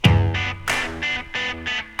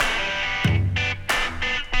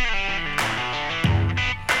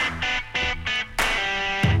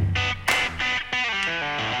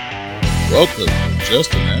Welcome to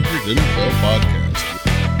Just an Average NFL Podcast.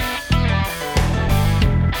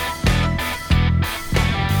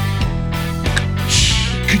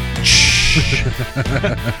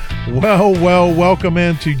 Welcome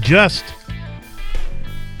into Just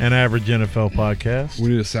an Average NFL Podcast. We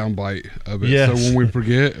need a sound bite of it, Yes. so when we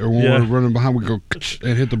forget or when we're running behind, we go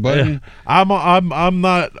and hit the button. I'm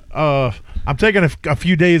not. I'm taking a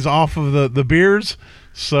few days off of the beers,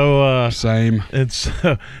 so Same. and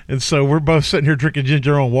so we're both sitting here drinking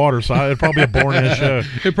ginger ale and water. So it'll probably be a boring ass show.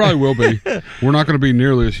 It probably will be. We're not going to be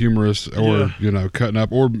nearly as humorous or cutting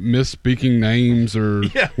up or misspeaking names or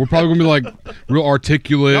we're probably going to be like real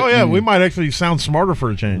articulate. Oh yeah, we might actually sound smarter for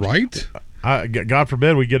a change, right? God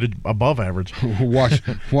forbid we get above average. Watch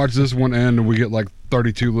this one end and we get like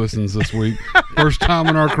 32 listens this week. First time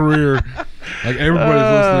in our career. Like everybody's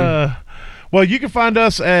listening. Well, you can find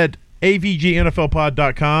us at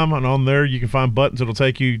avgnflpod.com, and on there you can find buttons that'll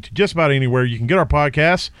take you to just about anywhere you can get our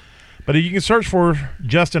podcasts. But you can search for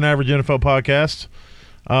Just an Average NFL Podcast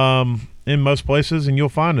in most places, and you'll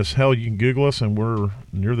find us. Hell, you can Google us, and we're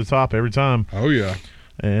near the top every time. Oh, yeah.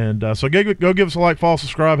 And so go give us a like, follow,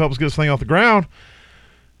 subscribe, help us get this thing off the ground.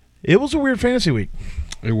 It was a weird fantasy week.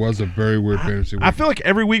 It was a very weird fantasy week. I feel like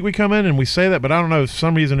every week we come in and we say that, but I don't know. For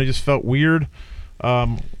some reason, it just felt weird.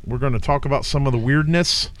 We're going to talk about some of the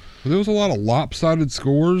weirdness. There was a lot of lopsided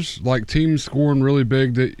scores, like teams scoring really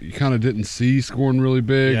big that you kind of didn't see scoring really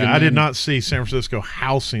big. Yeah, and I did not see San Francisco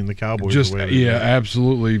housing the Cowboys. Just the way they did.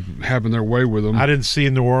 absolutely having their way with them. I didn't see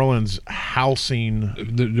New Orleans housing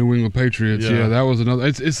the New England Patriots. Yeah, that was another.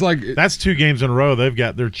 It's like that's 2 games in a row. They've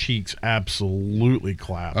got their cheeks absolutely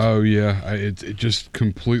clapped. Oh yeah, it just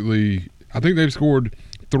completely. I think they've scored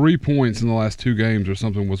 3 points in the last 2 games or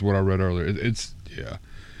something. Was what I read earlier.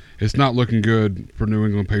 It's not looking good for New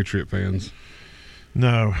England Patriot fans.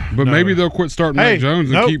 No. But maybe they'll quit starting Mac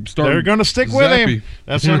Jones and keep starting. They're going to stick with him.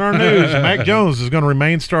 That's in our news. Mac Jones is going to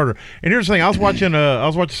remain starter. And here's the thing. I was watching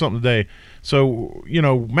something today. So,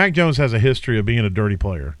 Mac Jones has a history of being a dirty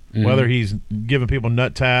player, whether he's giving people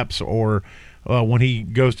nut taps or when he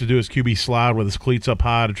goes to do his QB slide with his cleats up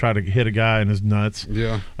high to try to hit a guy in his nuts.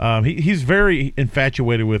 Yeah. He's very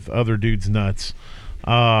infatuated with other dudes' nuts.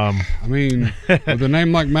 I mean, with a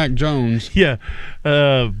name like Mac Jones. Yeah.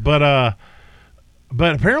 But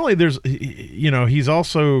apparently there's, he's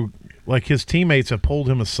also, like, his teammates have pulled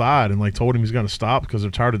him aside and, like, told him he's going to stop because they're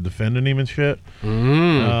tired of defending him and shit.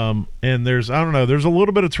 And there's a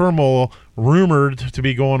little bit of turmoil rumored to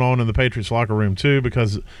be going on in the Patriots locker room, too,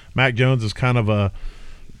 because Mac Jones is kind of a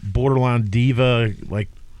borderline diva, like,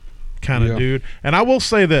 kind of dude. And I will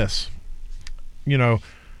say this,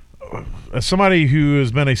 as somebody who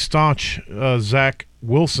has been a staunch Zach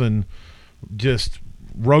Wilson just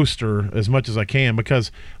roaster as much as I can, because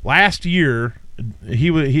last year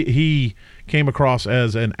he came across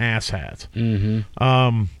as an asshat.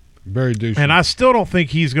 Very douchey. And I still don't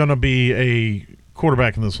think he's going to be a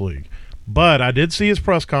quarterback in this league. But I did see his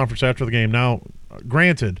press conference after the game. Now,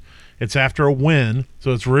 granted, it's after a win,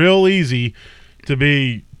 so it's real easy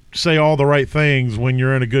to say all the right things when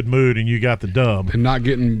you're in a good mood and you got the dub and not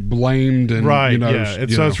getting blamed and right.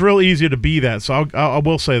 So it's real easy to be that. So I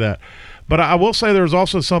will say that, but I will say there was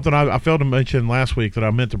also something I failed to mention last week that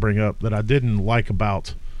I meant to bring up that I didn't like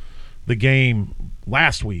about the game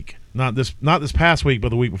last week. Not this past week, but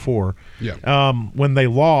the week before. Yeah. When they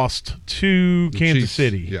lost to Kansas Chiefs.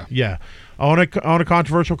 City. Yeah. On a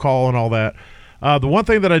controversial call and all that. The one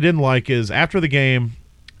thing that I didn't like is after the game,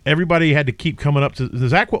 everybody had to keep coming up to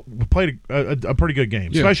Zach played a pretty good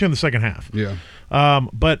game, especially in the second half. Yeah.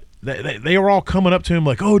 But they were all coming up to him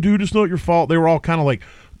like, "Oh, dude, it's not your fault." They were all kind of like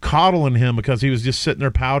coddling him because he was just sitting there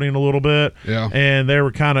pouting a little bit. Yeah. And they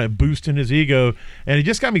were kind of boosting his ego, and it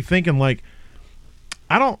just got me thinking like,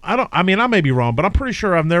 I mean, I may be wrong, but I'm pretty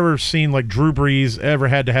sure I've never seen like Drew Brees ever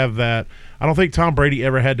had to have that. I don't think Tom Brady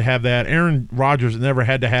ever had to have that. Aaron Rodgers never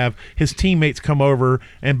had to have his teammates come over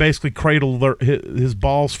and basically cradle his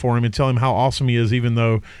balls for him and tell him how awesome he is, even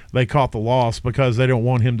though they caught the loss, because they don't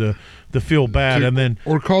want him to feel bad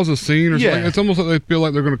or cause a scene or something. It's almost like they feel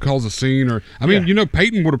like they're going to cause a scene. Or I mean,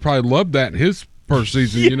 Peyton would have probably loved that in his first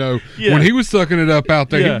season. When he was sucking it up out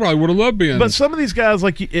there, he probably would have loved being. But some of these guys,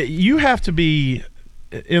 like you have to be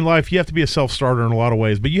in life, you have to be a self-starter in a lot of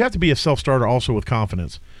ways, but you have to be a self-starter also with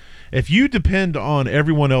confidence. If you depend on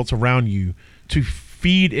everyone else around you to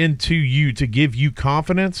feed into you to give you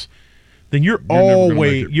confidence, then you're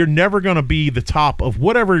never going to be the top of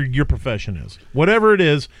whatever your profession is. Whatever it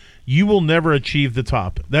is, you will never achieve the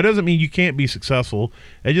top. That doesn't mean you can't be successful.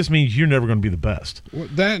 It just means you're never going to be the best. Well,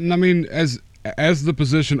 that, and I mean, as as the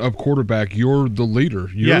position of quarterback, you're the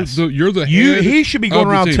leader. You're Yes. you're the head He should be going of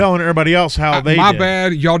the around team. telling everybody else how they my did.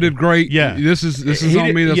 bad. Y'all did great. Yeah. This is He on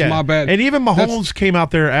did- me. That's yeah. my bad. And even Mahomes came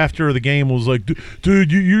out there after the game was like,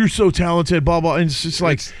 "Dude, you're so talented." Blah blah. And it's just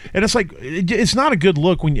like, it's not a good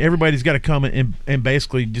look when everybody's got to come and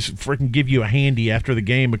basically just freaking give you a handy after the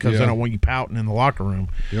game because they don't want you pouting in the locker room.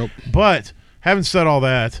 Yep. But having said all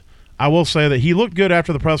that, I will say that he looked good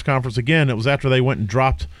after the press conference. Again, it was after they went and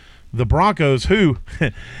dropped the Broncos, who,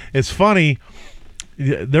 it's funny,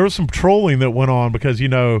 there was some trolling that went on because,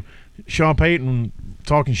 Sean Payton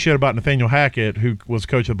talking shit about Nathaniel Hackett, who was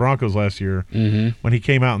coach of the Broncos last year, when he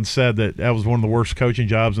came out and said that was one of the worst coaching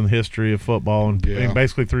jobs in the history of football and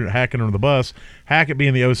basically threw Hackett under the bus, Hackett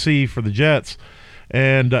being the OC for the Jets.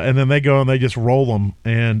 And then they go and they just roll them.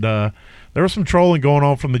 And there was some trolling going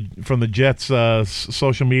on from the Jets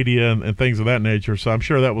social media and things of that nature. So I'm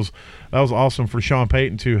sure that was awesome for Sean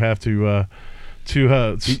Payton to have to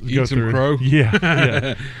go eat some through. crow.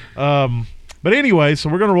 Yeah. But anyway, so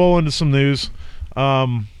we're gonna roll into some news.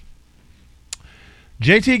 JT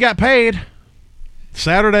got paid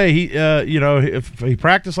Saturday. He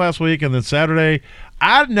practiced last week, and then Saturday,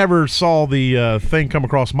 I never saw the thing come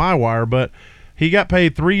across my wire, but he got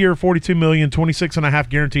paid 3-year, $42 million, $26.5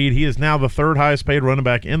 guaranteed. He is now the third highest paid running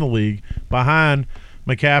back in the league, behind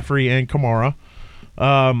McCaffrey and Kamara.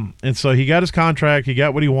 And so he got his contract. He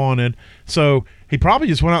got what he wanted. So he probably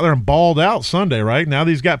just went out there and balled out Sunday, right? Now that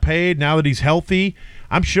he's got paid, now that he's healthy,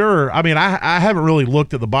 I'm sure. I mean, I haven't really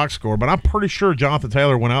looked at the box score, but I'm pretty sure Jonathan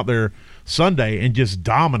Taylor went out there Sunday and just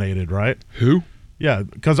dominated, right? Who? Yeah,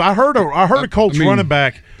 because I heard a Colts running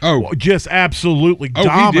back just absolutely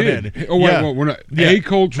dominated. He did. Oh, wait, yeah. we're not a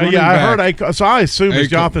Colts running back. I heard so I assume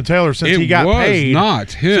it's Jonathan Taylor since he got paid.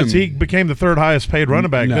 Not him. Since he became the third highest paid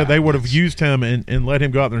running back, No, they would have used him and let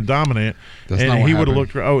him go out there and dominate. That's and not what he would have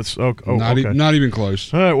happened. looked. Okay. Not even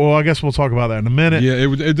close. All right. Well, I guess we'll talk about that in a minute. Yeah,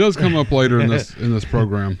 it does come up later in this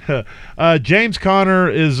program. James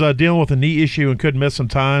Conner is dealing with a knee issue and could miss some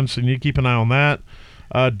time, so you need to keep an eye on that.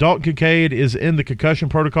 Dalton Kincaid is in the concussion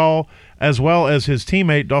protocol, as well as his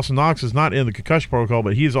teammate Dawson Knox is not in the concussion protocol,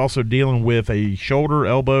 but he's also dealing with a shoulder,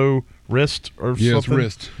 elbow, wrist, or something. It's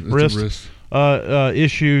wrist. It's wrist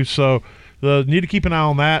issue. So need to keep an eye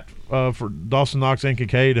on that for Dawson Knox and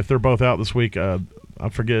Kincaid if they're both out this week. I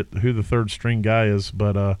forget who the third string guy is,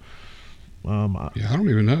 but I don't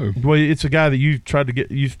even know. Well, it's a guy that you've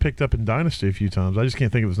picked up in Dynasty a few times. I just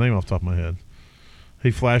can't think of his name off the top of my head.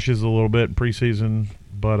 He flashes a little bit in preseason,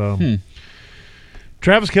 but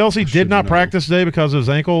Travis Kelce did not practice today because of his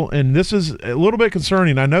ankle, and this is a little bit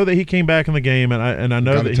concerning. I know that he came back in the game, and I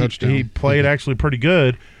know that he played actually pretty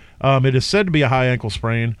good. It is said to be a high ankle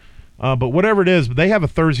sprain, but whatever it is, they have a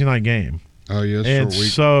Thursday night game. Oh yeah, and short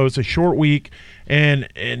week. So it's a short week, and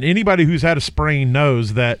anybody who's had a sprain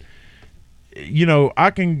knows that you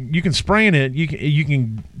can sprain it, you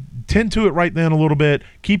can tend to it right then a little bit,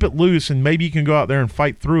 keep it loose, and maybe you can go out there and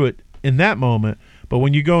fight through it in that moment. But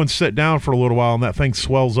when you go and sit down for a little while and that thing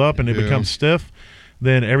swells up and it becomes stiff,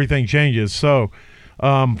 then everything changes. So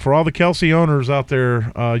for all the Kelce owners out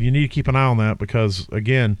there, you need to keep an eye on that because,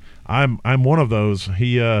 again, I'm one of those.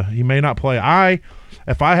 He may not play.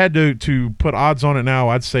 If I had to put odds on it now,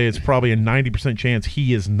 I'd say it's probably a 90% chance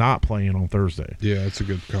he is not playing on Thursday. Yeah, that's a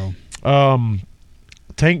good call.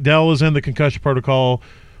 Tank Dell is in the concussion protocol.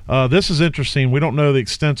 This is interesting. We don't know the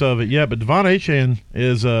extent of it yet, but Devon Achane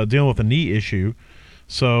is dealing with a knee issue.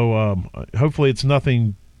 So hopefully it's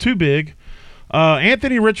nothing too big.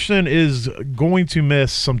 Anthony Richardson is going to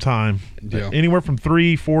miss some time, anywhere from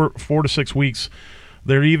 4 to 6 weeks.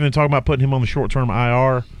 They're even talking about putting him on the short-term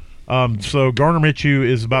IR. So Gardner Minshew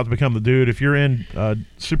is about to become the dude. If you're in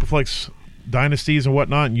Superflex dynasties and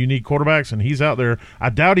whatnot and you need quarterbacks and he's out there, I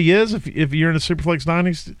doubt he is if you're in a Superflex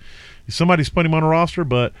dynasty. Somebody's put him on a roster,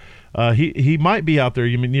 but he might be out there.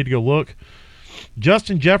 You need to go look.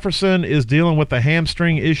 Justin Jefferson is dealing with a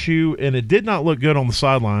hamstring issue, and it did not look good on the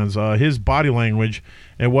sidelines. His body language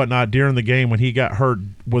and whatnot during the game when he got hurt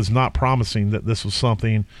was not promising that this was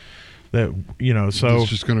something that, so it's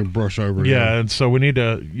just going to brush over. Yeah, and so we need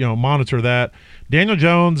to, monitor that. Daniel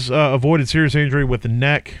Jones avoided serious injury with the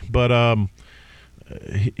neck, but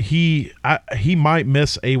he might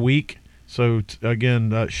miss a week. So,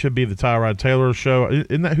 again, should be the Tyrod Taylor show.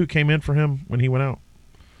 Isn't that who came in for him when he went out?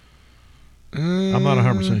 I'm not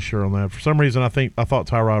 100% sure on that. For some reason, I thought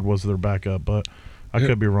Tyrod was their backup, but I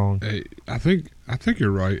could be wrong. Hey, I think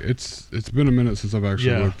you're right. It's been a minute since I've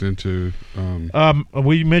actually looked into.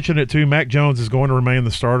 We mentioned it too. Mac Jones is going to remain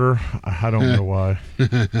the starter. I don't know why.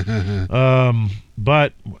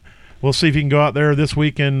 But we'll see if he can go out there this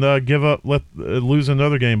week and lose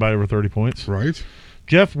another game by over 30 points. Right.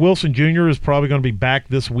 Jeff Wilson Jr. is probably going to be back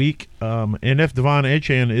this week. And if Devon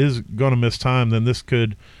Achane is going to miss time, then this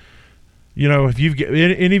could, if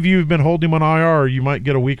any of you have been holding him on IR, you might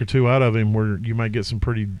get a week or two out of him where you might get some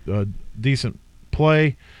pretty decent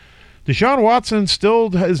play. Deshaun Watson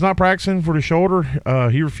still is not practicing for the shoulder.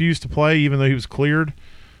 He refused to play even though he was cleared.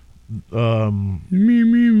 Not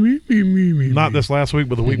this last week,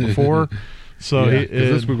 but the week before. So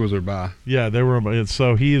this week was their bye. Yeah, they were.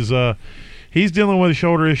 So he's dealing with a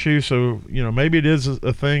shoulder issue. So maybe it is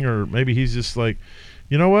a thing, or maybe he's just like,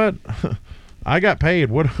 you know what, I got paid.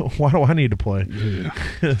 Why do I need to play? Yeah.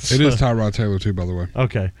 It is Tyrod Taylor too, by the way.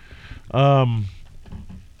 Okay. All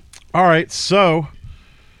right. So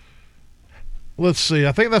let's see.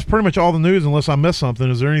 I think that's pretty much all the news, unless I missed something.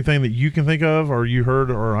 Is there anything that you can think of, or you heard,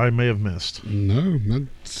 or I may have missed? No,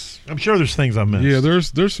 I'm sure there's things I missed. Yeah,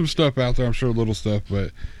 there's some stuff out there. I'm sure little stuff,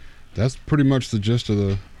 but that's pretty much the gist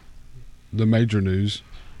of the major news.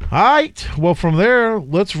 All right. Well, from there,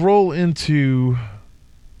 let's roll into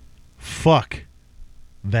fuck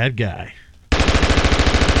that guy.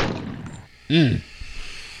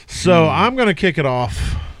 So I'm going to kick it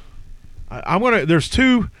off. There's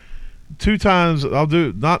two times I'll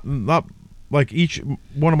do not like each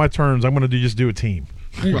one of my turns. I'm going to just do a team.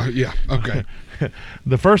 Yeah. Okay.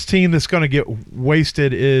 The first team that's going to get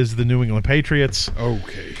wasted is the New England Patriots.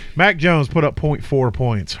 Okay. Mac Jones put up 0.4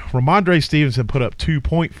 points. Ramondre Stevenson put up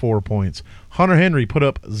 2.4 points. Hunter Henry put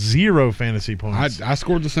up 0 fantasy points. I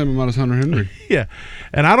scored the same amount as Hunter Henry. Yeah.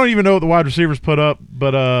 And I don't even know what the wide receivers put up,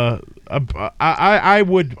 but I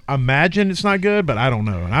would imagine it's not good, but I don't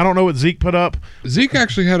know. And I don't know what Zeke put up. Zeke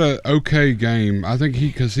actually had an okay game. I think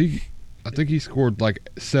he scored like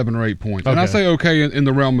 7 or 8 points. Okay. And I say okay in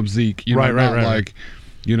the realm of Zeke. Not like,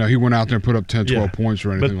 he went out there and put up 10, 12 points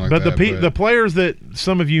or anything like that. But the players that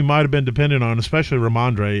some of you might have been dependent on, especially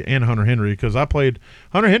Ramondre and Hunter Henry, because Hunter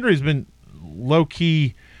Henry's been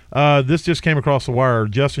low-key. This just came across the wire.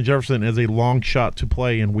 Justin Jefferson is a long shot to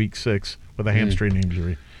play in Week 6 with a hamstring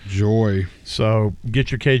injury. Joy. So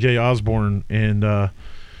get your KJ Osborne and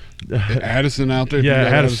Addison out there. Yeah,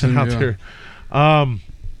 Addison out there.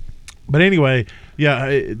 But anyway,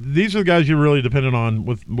 these are the guys you're really dependent on.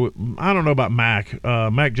 With I don't know about Mac.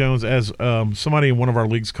 Mac Jones, as somebody in one of our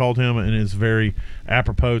leagues called him, and is very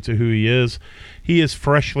apropos to who he is. He is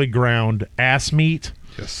freshly ground ass meat.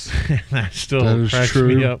 Yes. That still cracks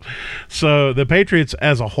me up. So the Patriots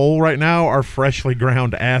as a whole right now are freshly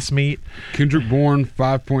ground ass meat. Kendrick Bourne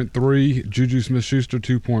 5.3, Juju Smith-Schuster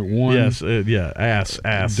 2.1. Yes,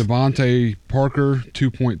 ass. Devontae Parker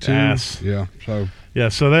 2.2. Ass. Yeah.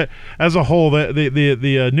 So that as a whole,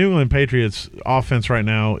 the New England Patriots offense right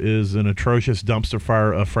now is an atrocious dumpster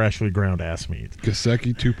fire of freshly ground ass meat.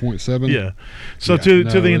 Gesicki 2.7. Yeah. So to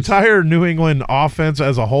the entire New England offense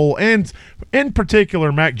as a whole, and in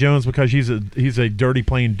particular Mac Jones, because he's a dirty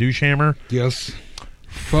playing douche hammer. Yes.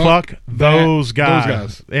 Fuck those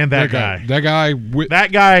guys. And that guy.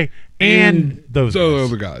 That guy and those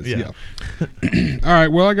other guys. Yeah. All right.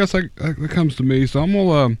 Well, I guess that comes to me. So I'm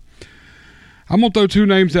gonna throw 2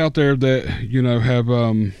 names out there that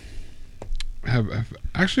have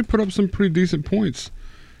actually put up some pretty decent points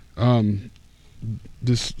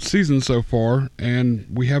this season so far, and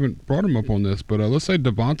we haven't brought them up on this. But let's say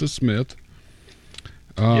Devonta Smith.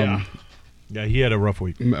 Yeah, he had a rough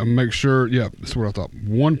week. Make sure, that's what I thought.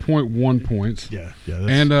 1.1 points. Yeah.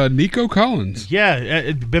 And Nico Collins.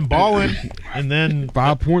 Yeah, been balling, and then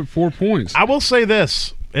 5.4 points. I will say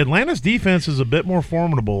this. Atlanta's defense is a bit more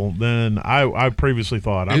formidable than I previously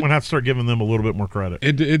thought. I'm going to have to start giving them a little bit more credit.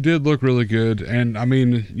 It did look really good. And, I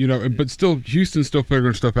mean, but still, Houston's still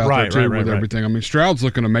figuring stuff out there, too, with everything. I mean, Stroud's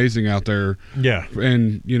looking amazing out there. Yeah.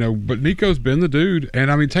 And, but Nico's been the dude. And,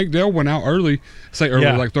 I mean, Tank Dell went out early,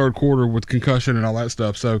 like third quarter with concussion and all that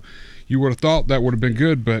stuff. So you would have thought that would have been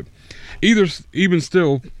good. But even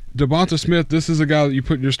still, Devonta Smith, this is a guy that you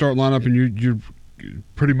put in your start lineup and you're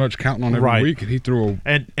pretty much counting on every week, and he threw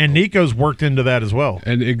and Nico's worked into that as well.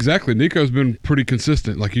 And exactly, Nico's been pretty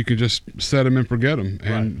consistent. Like, you can just set him and forget him,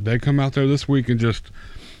 and they come out there this week and just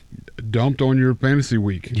dumped on your fantasy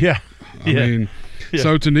week. Yeah, I mean,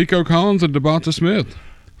 so to Nico Collins and Devonta Smith,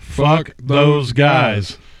 fuck those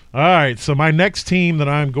guys. All right, so my next team that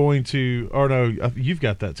I'm going to, or no, you've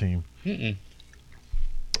got that team. You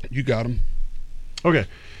got him. Okay.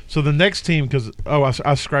 So the next team, because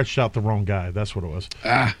I scratched out the wrong guy. That's what it was.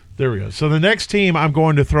 There we go. So the next team I'm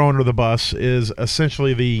going to throw under the bus is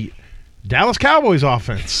essentially the Dallas Cowboys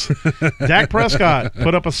offense. Dak Prescott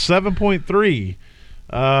put up a 7.3.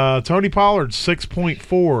 Tony Pollard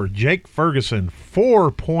 6.4, Jake Ferguson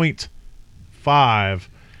 4.5,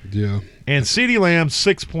 Yeah. and CeeDee Lamb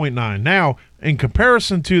 6.9. Now, in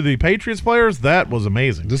comparison to the Patriots players, that was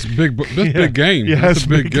amazing. This big game. Yeah, That's a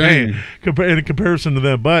big game. In comparison to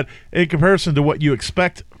them, but in comparison to what you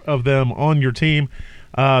expect of them on your team,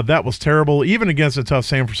 that was terrible. Even against a tough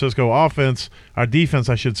San Francisco defense,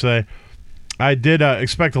 I should say. I did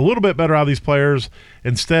expect a little bit better out of these players.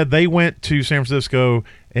 Instead, they went to San Francisco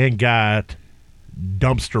and got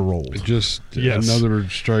dumpster rolled. Just another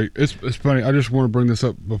straight. It's funny. I just want to bring this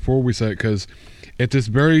up before we say it, because at this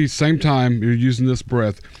very same time you're using this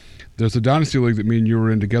breath, there's a dynasty league that me and you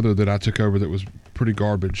were in together that I took over that was pretty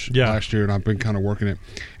garbage last year, and I've been kind of working it.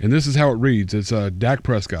 And this is how it reads. It's Dak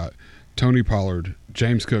Prescott, Tony Pollard,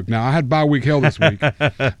 James Cook. Now, I had bye week hell this week.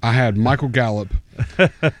 I had Michael Gallup,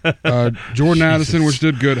 Jordan Addison, which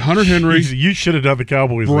did good, Hunter Henry. You should have done the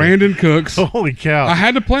Cowboys. Brandon Cooks. Holy cow. I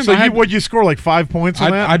had to play him. So would you score like 5 points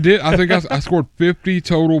on that? I did. I think I scored 50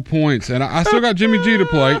 total points, and I still got Jimmy G to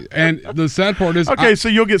play. And the sad part is, okay, so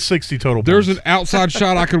you'll get 60 total there's points. an outside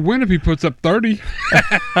shot I could win if he puts up 30.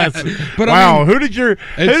 But wow, who did your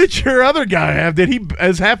other guy have? Did he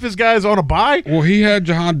has half his guys on a bye? Well, he had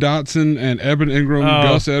Jahan Dotson and Evan Ingram,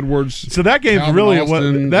 Gus Edwards. So that game's Calvin really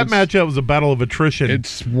Austin. that matchup was a battle of attrition.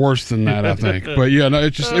 It's worse than that, I think. But yeah, no,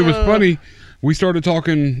 it was funny. We started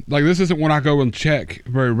talking, like, this isn't when I go and check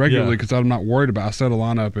very regularly because I'm not worried about. I set a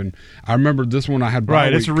lineup, and I remember this one I had bye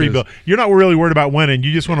right. week It's a rebuild. You're not really worried about winning.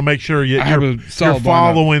 You just want to make sure you're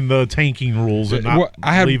following the tanking rules and not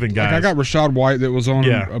leaving guys. Like, I got Rashad White that was on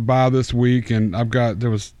a bye this week, and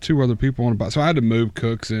there was 2 other people on a bye, so I had to move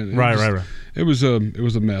Cooks in. Right. It was a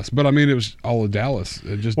mess, but I mean, it was all of Dallas.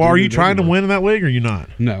 Are you trying to win in that league, or are you not?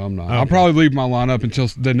 No, I'm not. Okay. I'll probably leave my lineup until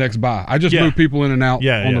the next bye. I just move people in and out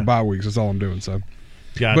on the bye weeks. That's all I'm doing. So,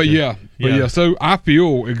 gotcha. But yeah. So I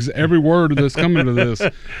feel every word of this coming to this.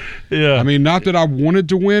 Yeah. I mean, not that I wanted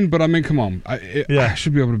to win, but I mean, come on. I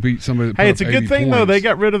should be able to beat somebody. That put it's a good thing points. though. They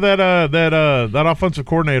got rid of that offensive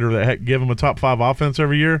coordinator that gave them a top 5 offense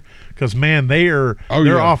every year. Because man, their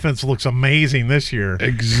offense looks amazing this year.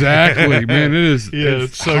 Exactly, man. It is.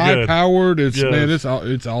 It's so high powered. It's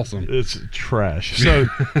awesome. It's trash. So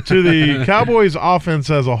to the Cowboys offense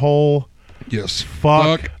as a whole, yes,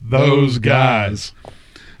 fuck those guys.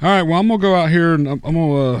 All right, well, I'm going to go out here and I'm going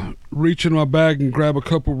to reach in my bag and grab a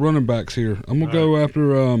couple running backs here. I'm going to go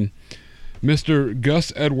after Mr.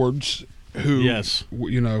 Gus Edwards, who,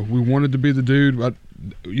 we wanted to be the dude,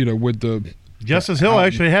 with the – Justice Hill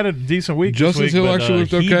actually had a decent week. Justice Hill actually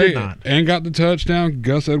looked okay and got the touchdown.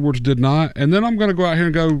 Gus Edwards did not. And then I'm going to go out here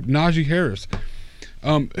and go Najee Harris,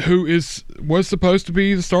 who was supposed to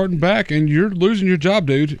be the starting back, and you're losing your job,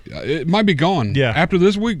 dude. It might be gone. Yeah. After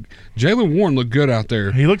this week, Jaylen Warren looked good out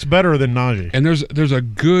there. He looks better than Najee. And there's a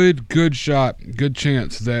good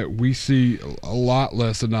chance that we see a lot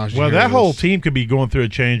less than Najee. Well, Harris. that whole team could be going through a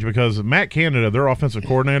change because Matt Canada, their offensive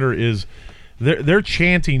coordinator, is they're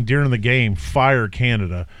chanting during the game, "Fire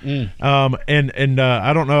Canada." And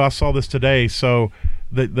I don't know. I saw this today. So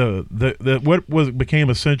what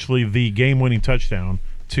became essentially the game-winning touchdown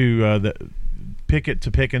to the Pickett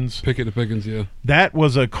to Pickens. Pickett to Pickens, yeah. That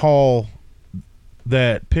was a call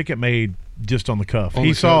that Pickett made just on the cuff.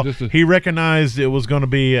 He recognized it was going to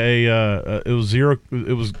be a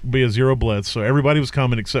zero blitz, so everybody was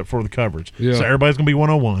coming except for the coverage. Yeah. So everybody's going to be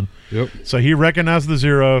 1-on-1. Yep. So he recognized the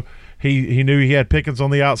zero. He knew he had Pickens on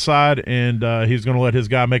the outside, and he was going to let his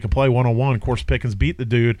guy make a play 1-on-1. Of course, Pickens beat the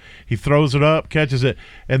dude. He throws it up, catches it,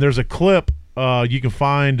 and there's a clip you can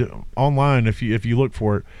find online if you look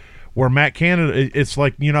for it, where Matt Canada, it's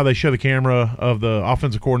like, they show the camera of the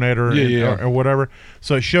offensive coordinator or whatever.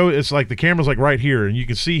 So it's like the camera's like right here, and you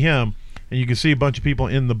can see him, and you can see a bunch of people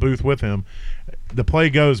in the booth with him. The play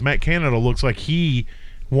goes, Matt Canada looks like he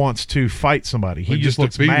wants to fight somebody. He just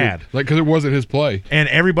looks mad. Because it wasn't his play. And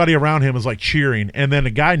everybody around him is like cheering. And then the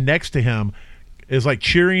guy next to him is like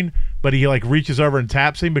cheering, but he like reaches over and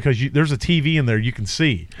taps him because there's a TV in there you can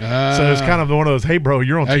see. So it's kind of one of those, hey, bro,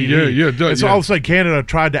 you're on TV. So all of a sudden Canada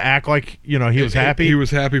tried to act like, he was happy. He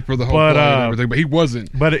was happy for the whole play and everything, but he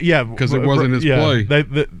wasn't. But because it wasn't his play.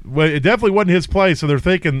 Well, it definitely wasn't his play. So they're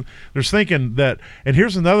thinking that. And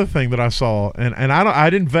here's another thing that I saw, and I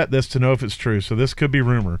didn't vet this to know if it's true. So this could be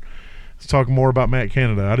rumor. Let's talk more about Matt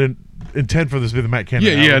Canada. I didn't intend for this to be the Matt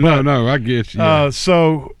Canada. No, I get you.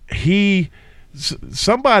 So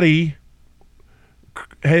somebody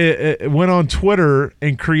went on Twitter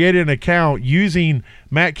and created an account using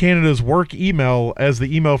Matt Canada's work email as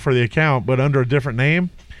the email for the account, but under a different name,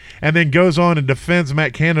 and then goes on and defends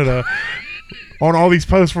Matt Canada on all these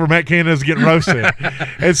posts where Matt Canada's getting roasted.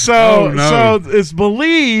 And so, so it's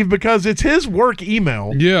believed because it's his work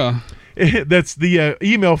email. Yeah. That's the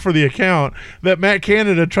email for the account that Matt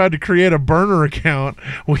Canada tried to create a burner account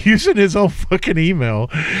using his own fucking email,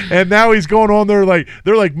 and now he's going on there like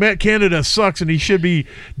they're like Matt Canada sucks and he should be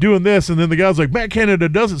doing this, and then the guy's like Matt Canada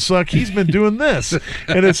doesn't suck, he's been doing this,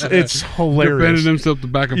 and it's hilarious. Defending himself to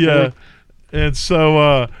back and forth. And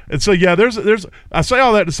so yeah, there's I say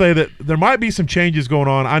all that to say that there might be some changes going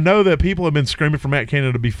on. I know that people have been screaming for Matt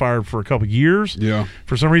Canada to be fired for a couple years. Yeah.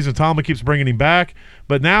 For some reason, Tomlin keeps bringing him back.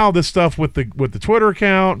 But now this stuff with the Twitter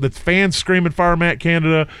account, the fans screaming fire Matt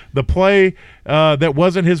Canada, the play that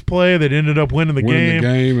wasn't his play that ended up winning the game.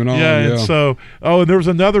 And all. Yeah. And so, and there was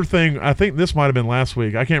another thing. I think this might have been last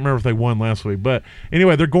week. I can't remember if they won last week. But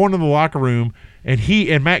anyway, they're going to the locker room. And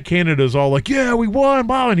he and Matt Canada's all like, yeah, we won,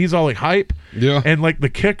 blah, and he's all like hype. Yeah. And like the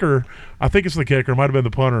kicker, I think it's the kicker, it might have been the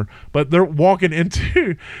punter, but they're walking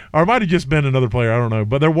into, or it might have just been another player, I don't know,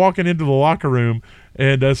 but they're walking into the locker room,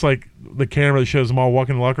 and it's like the camera that shows them all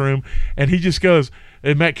walking in the locker room, and he just goes,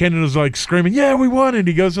 and Matt Canada's like screaming, yeah, we won, and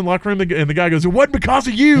he goes in the locker room, and the guy goes, it wasn't because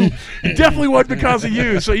of you. It definitely wasn't because of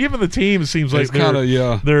you. So even the team, it seems like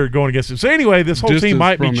they're going against him. So anyway, this whole team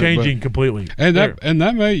might be changing completely. And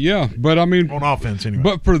that may, but I mean. On offense, anyway.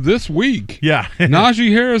 But for this week. Yeah.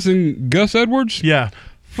 Najee Harris and Gus Edwards. Yeah.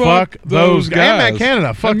 Fuck those guys. And Matt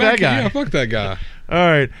Canada. Fuck that guy. Yeah, fuck that guy. All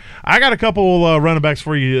right. I got a couple running backs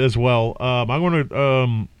for you as well. I'm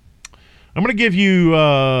going to give you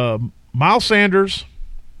Miles Sanders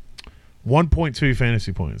 1.2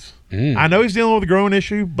 fantasy points. I know he's dealing with a growing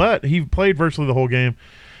issue, but he played virtually the whole game.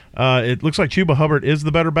 It looks like Chuba Hubbard is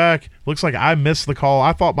the better back. Looks like I missed the call.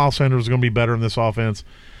 I thought Miles Sanders was going to be better in this offense.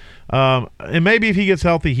 And maybe if he gets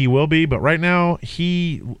healthy, he will be. But right now,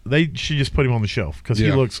 they should just put him on the shelf because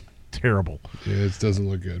he looks terrible. Yeah, it doesn't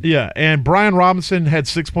look good. Yeah, and Brian Robinson had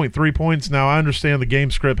 6.3 points. Now, I understand the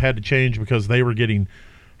game script had to change because they were getting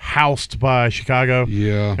housed by Chicago.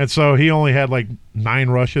 Yeah. And so he only had like 9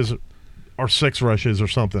 rushes or 6 rushes or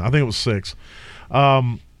something. I think it was 6.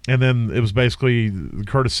 And then it was basically the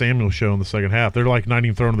Curtis Samuel show in the second half. They're like not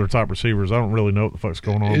even throwing to their top receivers. I don't really know what the fuck's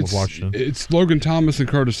going on with Washington. It's Logan Thomas and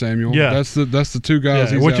Curtis Samuel. Yeah, that's the two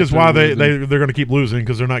guys. Which is why they're going to keep losing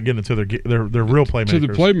because they're not getting it to their real playmakers. To the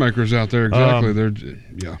playmakers out there, exactly.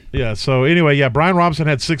 Yeah. So anyway, Brian Robinson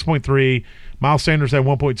had 6.3. Miles Sanders had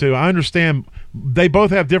 1.2. I understand they both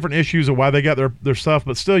have different issues of why they got their stuff,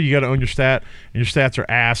 but still you got to own your stat, and your stats are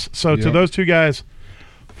ass. So to those two guys.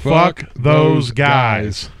 Fuck those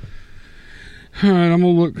guys. All right, I'm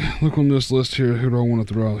gonna look on this list here. Who do I want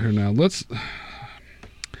to throw out here now? Let's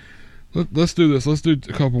do this. Let's do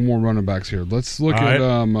a couple more running backs here. Let's look at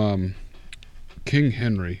King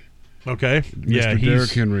Henry. Okay, Mr. Derrick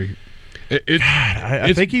Henry.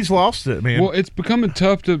 I think he's lost it, man. Well, it's becoming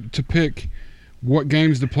tough to pick what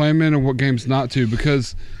games to play him in and what games not to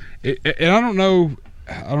because, and I don't know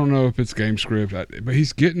if it's game script, but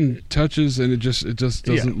he's getting touches and it just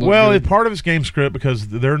doesn't look well, good. It's part of his game script because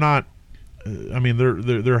they're not. I mean,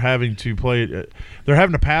 they're having to play. They're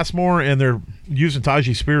having to pass more, and they're using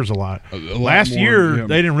Tajee Spears a lot. Last year,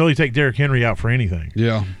 they didn't really take Derrick Henry out for anything.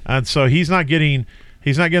 Yeah, and so he's not getting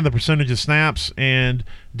the percentage of snaps. And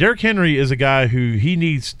Derrick Henry is a guy who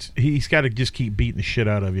he's got to just keep beating the shit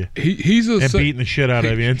out of you. He's beating the shit out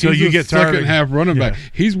of you until you get tired. Second half running back.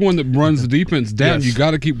 He's one that runs the defense down. Yes. You got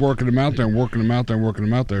to keep working him out there and working him out there and working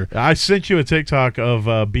him out there. I sent you a TikTok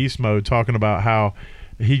of Beast Mode talking about how.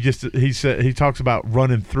 He talks about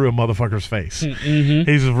running through a motherfucker's face. Mm-hmm.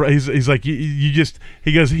 He's like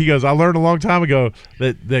he goes. I learned a long time ago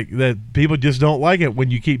that people just don't like it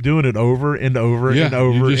when you keep doing it over and over and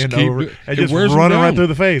over and over and just running right through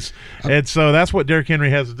the face. And so that's what Derrick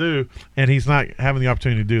Henry has to do, and he's not having the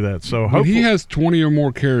opportunity to do that. So when he has 20 or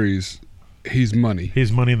more carries, he's money.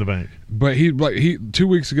 He's money in the bank. But he 2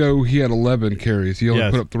 weeks ago he had 11 carries. He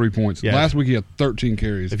only put up 3 points. Yes. Last week he had 13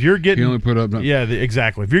 carries. If you're getting, he only put up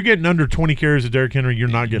exactly. If you're getting under 20 carries of Derrick Henry, you're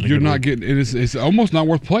not getting. It's almost not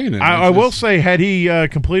worth playing it. I will say, had he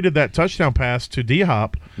completed that touchdown pass to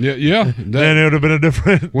D-Hop, then it would have been a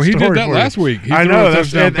different. Well, he story did that last week. I know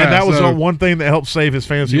and that was one thing that helped save his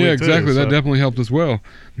fantasy. Yeah, week exactly. Too, that definitely helped as well.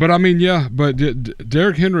 But I mean,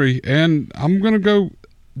 Derrick Henry, and I'm gonna go.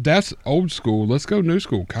 That's old school. Let's go new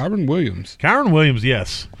school. Kyron Williams.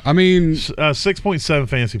 Yes. I mean, 6.7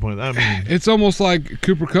 fantasy points. I mean, it's almost like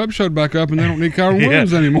Cooper Kupp showed back up, and they don't need Kyron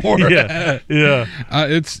Williams anymore.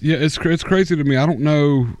 It's crazy to me. I don't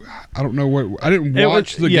know what. I didn't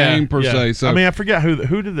watch the game per se. So I mean, I forget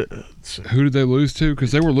who did they lose to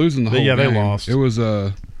because they were losing the whole game. Yeah, they lost. It was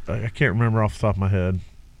I can't remember off the top of my head.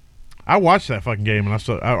 I watched that fucking game, and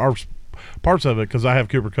parts of it because I have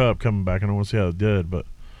Cooper Kupp coming back and I want to see how it did. But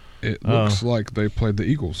it looks like they played the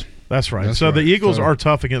Eagles. That's right. The Eagles are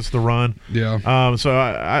tough against the run. Yeah. So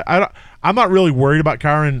I'm not really worried about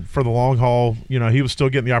Kyron for the long haul. You know, he was still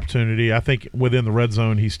getting the opportunity. I think within the red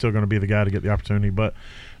zone, he's still going to be the guy to get the opportunity. But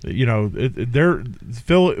you know,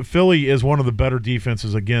 Philly is one of the better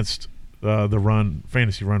defenses against the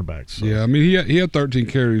fantasy running backs. So. Yeah, I mean he had 13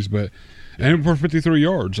 carries, and for 53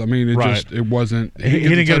 yards. I mean, it wasn't. He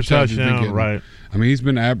didn't get a touchdown, right? I mean, he's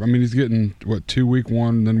getting 2 week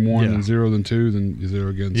 1, then 1, then 0, then 2, then 0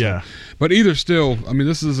 again. So. Yeah. But either still, I mean,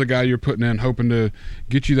 this is a guy you're putting in hoping to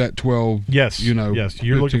get you that 12. Yes. You know. Yes.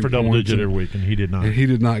 You're looking for double digit every week, and he did not. And he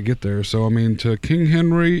did not get there. So I mean, to King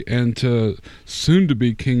Henry and to soon to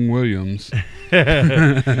be King Williams,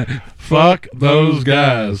 fuck those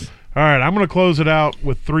guys. All right, I'm going to close it out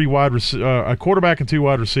with a quarterback and 2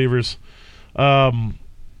 wide receivers.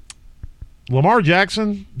 Lamar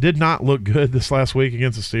Jackson did not look good this last week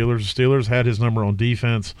against the Steelers. The Steelers had his number on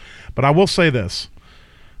defense. But I will say this.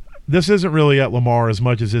 This isn't really at Lamar as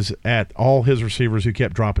much as it's at all his receivers who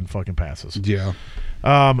kept dropping fucking passes. Yeah.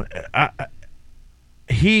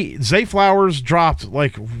 Zay Flowers dropped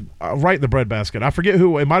right in the breadbasket. I forget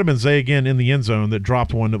who. It might have been Zay again in the end zone that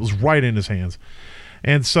dropped one that was right in his hands.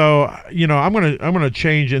 And so, you know, I'm gonna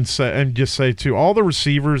change and just say to all the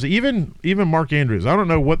receivers, even Mark Andrews. I don't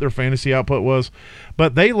know what their fantasy output was,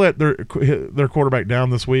 but they let their quarterback down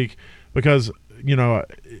this week because, you know,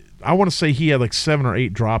 I want to say he had 7 or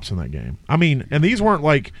 8 drops in that game. I mean, and these weren't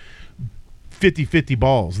 50-50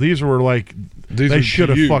 balls. These were they should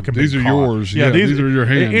have fucking been These are caught. yours. Yeah, these are your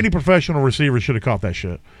hands. Any professional receiver should have caught that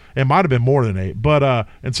shit. It might have been more than 8, but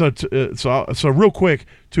and so real quick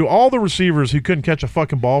to all the receivers who couldn't catch a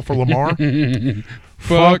fucking ball for Lamar,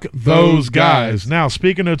 fuck those guys. Now,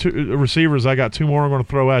 speaking of receivers, I got 2 more I'm going to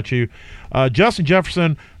throw at you. Justin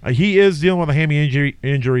Jefferson, he is dealing with a hammy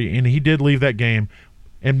injury, and he did leave that game.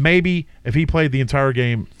 And maybe if he played the entire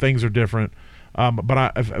game, things are different.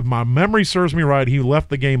 But if my memory serves me right, he left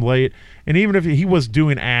the game late, and even if he was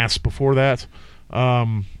doing ass before that,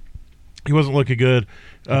 he wasn't looking good.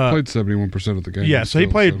 He played 71% of the game. Yeah, so he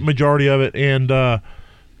played majority of it, and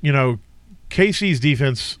you know, KC's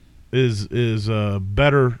defense is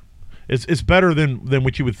better. It's better than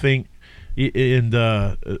what you would think, and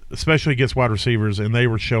especially against wide receivers, and they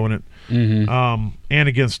were showing it, and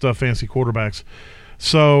against fantasy quarterbacks.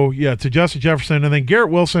 So yeah, to Justin Jefferson, and then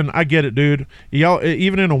Garrett Wilson. I get it, dude.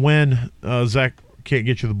 Even in a win, Zach can't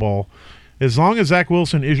get you the ball. As long as Zach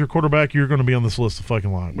Wilson is your quarterback, you're going to be on this list of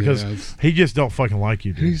fucking line because he just don't fucking like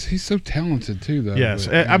you, dude. He's so talented too, though. Yes,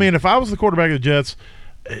 I mean, if I was the quarterback of the Jets,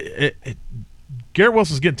 Garrett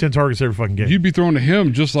Wilson's getting 10 targets every fucking game. You'd be throwing to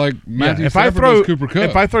him just like Matthew Stafford does Cooper Kupp.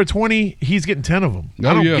 If I throw 20, he's getting 10 of them.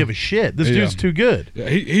 I don't give a shit. This dude's too good. Yeah,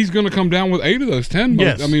 he's going to come down with 8 of those 10.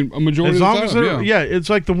 Yes. I mean, a majority as long of the time. As it's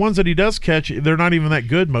like the ones that he does catch, they're not even that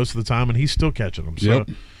good most of the time, and he's still catching them. So. Yep.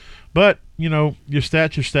 But, you know, your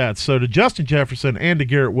stats. So to Justin Jefferson and to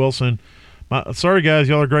Garrett Wilson, sorry, guys,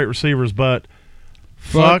 y'all are great receivers, but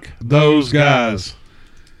fuck those guys.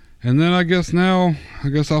 And then I guess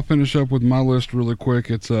I'll finish up with my list really quick.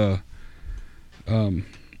 It's a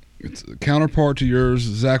counterpart to yours,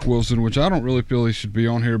 Zach Wilson, which I don't really feel he should be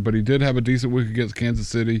on here, but he did have a decent week against Kansas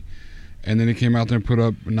City. And then he came out there and put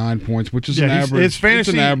up 9 points, which is an average. It's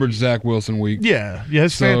an average Zach Wilson week. Yeah. You're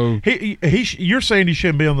saying he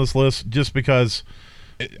shouldn't be on this list just because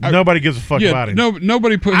nobody gives a fuck about him.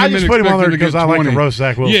 Nobody put him in. I just put him on there because I like to roast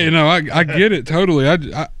Zach Wilson. Yeah, no, I get it totally.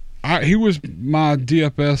 He was my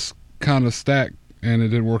DFS kind of stack, and it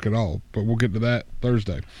didn't work at all. But we'll get to that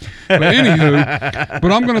Thursday. But anywho,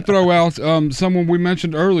 I'm going to throw out someone we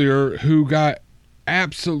mentioned earlier who got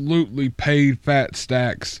absolutely paid fat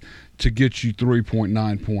stacks to get you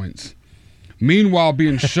 3.9 points. Meanwhile,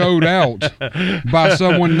 being showed out by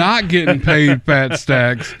someone not getting paid fat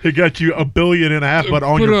stacks. He got you $1.5 billion, but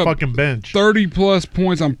on your fucking bench. 30-plus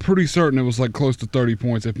points. I'm pretty certain it was close to 30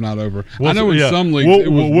 points, if not over. I know in some leagues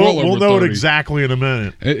it was we'll know 30. it exactly in a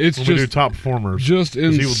minute. It's when just we do top performers. Just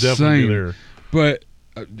insane. He will definitely be there. But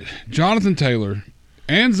Jonathan Taylor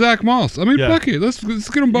and Zach Moss. I mean, fuck it. Let's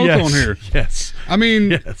get them both on here. Yes. I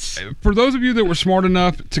mean, for those of you that were smart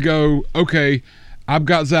enough to go, okay, I've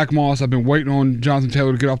got Zach Moss. I've been waiting on Jonathan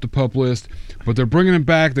Taylor to get off the PUP list, but they're bringing him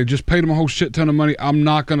back. They just paid him a whole shit ton of money. I'm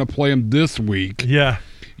not going to play him this week. Yeah.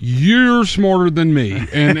 You're smarter than me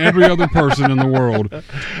and every other person in the world.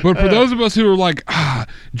 But for those of us who are like,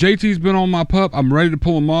 JT's been on my PUP. I'm ready to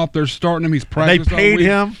pull him off. They're starting him. He's practiced all week. They paid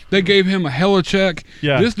him. They gave him a hella check.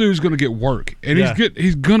 Yeah. This dude's going to get work, and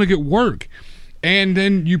he's going to get work. And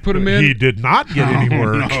then you put him in. He did not get any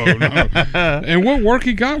work. No. And what work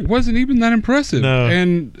he got wasn't even that impressive. No.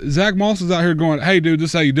 And Zach Moss is out here going, "Hey, dude, this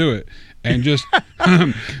is how you do it," and just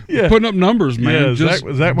putting up numbers, man. Yeah, just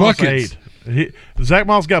Zach Moss ate. Zach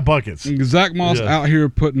Moss got buckets. Zach Moss out here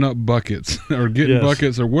putting up buckets or getting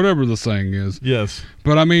buckets or whatever the saying is. Yes.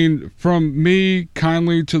 But I mean, from me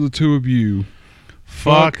kindly to the two of you,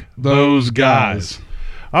 fuck those guys.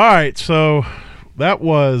 All right, so that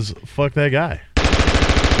was fuck that guy.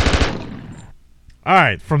 All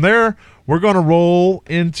right, from there we're going to roll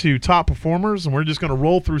into top performers, and we're just going to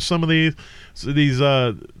roll through some of these. We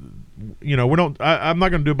don't. I'm not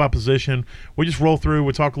going to do it by position. We just roll through.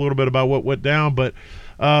 We talk a little bit about what went down, but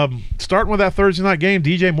starting with that Thursday night game,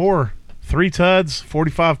 DJ Moore, 3 tuds,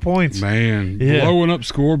 45 points. Man, blowing up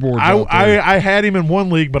scoreboards. I had him in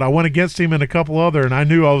one league, but I went against him in a couple other, and I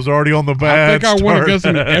knew I was already on the bad. I think I went against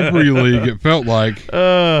him in every league. It felt like.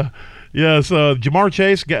 Yeah, so Jamar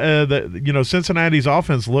Chase, Cincinnati's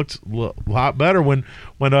offense looked a lot better when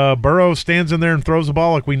Burrow stands in there and throws the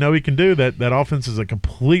ball like we know he can do. That offense is a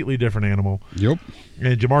completely different animal. Yep.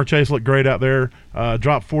 And Jamar Chase looked great out there.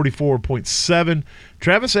 Dropped 44.7.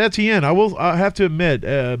 Travis Etienne, I have to admit,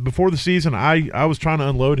 before the season, I was trying to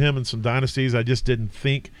unload him in some dynasties. I just didn't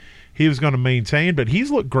think he was going to maintain, but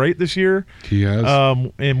he's looked great this year. He has.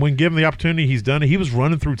 And when given the opportunity, he's done it. He was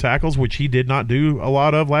running through tackles, which he did not do a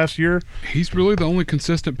lot of last year. He's really the only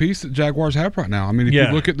consistent piece that Jaguars have right now. I mean, if you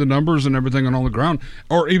look at the numbers and everything on the ground,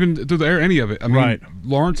 or even through the air, any of it. I mean,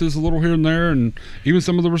 Lawrence is a little here and there, and even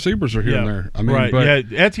some of the receivers are here and there. I mean,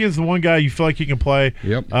 Etienne's the one guy you feel like he can play.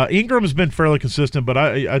 Yep. Ingram has been fairly consistent, but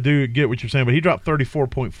I do get what you're saying. But he dropped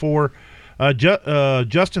 34.4.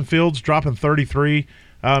 Justin Fields dropping 33.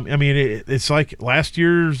 It's like last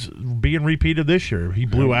year's being repeated this year. He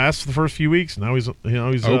blew ass the first few weeks. Now he's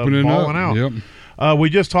opening balling up. out. Yep.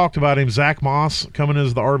 We just talked about him. Zach Moss coming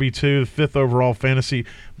as the RB2, 5th overall fantasy.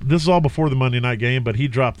 This is all before the Monday night game, but he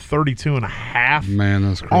dropped 32.5. Man,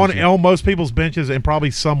 that's crazy. On most people's benches and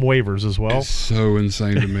probably some waivers as well. It's so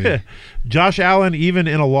insane to me. Josh Allen, even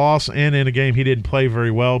in a loss and in a game he didn't play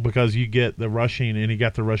very well because you get the rushing, and he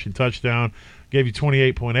got the rushing touchdown. Gave you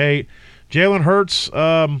 28.8. Jalen Hurts,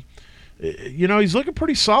 he's looking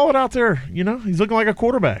pretty solid out there. He's looking like a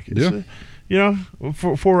quarterback.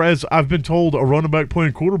 For as I've been told, a running back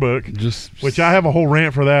playing quarterback, which I have a whole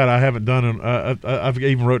rant for that. I haven't done it. I've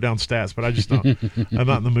even wrote down stats, but I just don't. I'm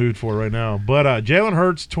not in the mood for it right now. But Jalen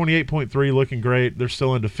Hurts, 28.3, looking great. They're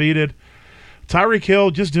still undefeated. Tyreek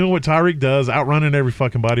Hill just doing what Tyreek does, outrunning every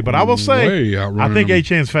fucking body. But I will say, I think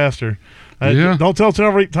Achane's faster. Don't tell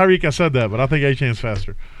Tyreek I said that, but I think Achane's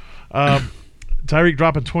faster. Tyreek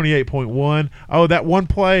dropping 28.1. Oh, that one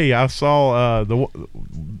play I saw,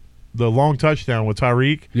 the long touchdown with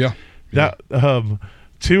Tyreek. Yeah. That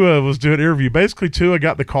Tua was doing an interview. Basically, Tua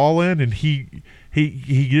got the call in, and he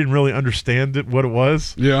didn't really understand what it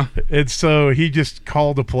was. Yeah. And so he just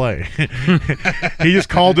called a play. He just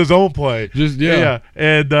called his own play.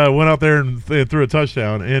 And went out there and threw a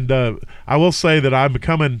touchdown. And I will say that I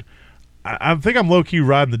think I'm low-key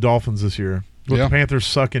riding the Dolphins this year. With the Panthers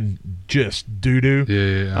sucking just doo-doo.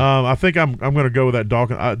 Yeah. I think I'm going to go with that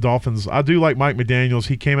Dolphins. I do like Mike McDaniels.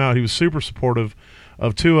 He came out. He was super supportive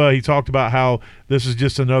of Tua. He talked about how this is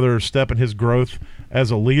just another step in his growth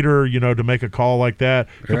as a leader, to make a call like that.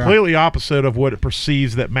 Yeah. Completely opposite of what it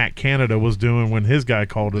perceives that Matt Canada was doing when his guy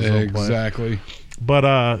called his own play. Exactly. But,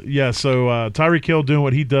 so Tyreek Hill doing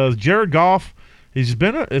what he does. Jared Goff, he's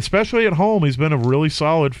been, especially at home, he's been a really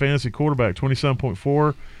solid fantasy quarterback,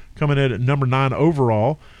 27.4. Coming in at number 9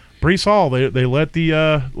 overall. Breece Hall, they let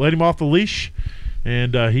him off the leash,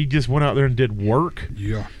 and he just went out there and did work.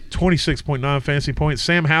 Yeah, 26.9 fantasy points.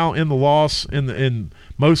 Sam Howell in the loss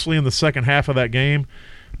mostly in the second half of that game,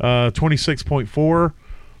 26.4.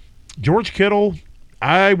 George Kittle,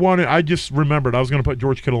 I just remembered I was going to put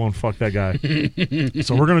George Kittle on fuck that guy,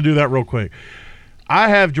 so we're going to do that real quick. I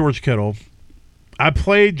have George Kittle. I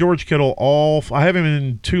played George Kittle I have him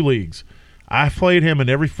in 2 leagues. I played him in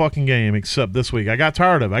every fucking game except this week. I got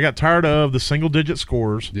tired of the single-digit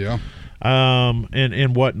scores. Yeah.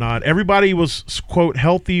 And whatnot. Everybody was, quote,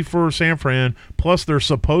 healthy for San Fran, plus they're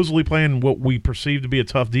supposedly playing what we perceive to be a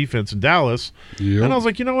tough defense in Dallas. Yep. And I was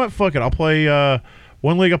like, you know what? Fuck it. I'll play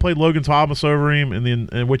one league I played Logan Thomas over him,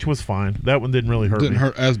 and which was fine. That one didn't really hurt me. Didn't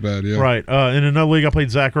hurt as bad, yeah. Right. In another league I played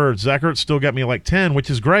Zach Ertz. Zach Ertz still got me like 10, which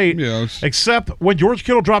is great. Yeah. Except when George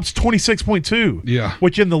Kittle drops 26.2. Yeah.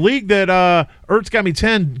 Which in the league that Ertz got me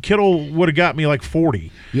 10, Kittle would have got me like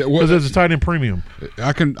 40. Yeah. Because it's a tight end premium.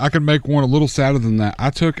 I can make one a little sadder than that. I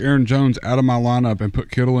took Aaron Jones out of my lineup and put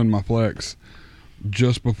Kittle in my flex.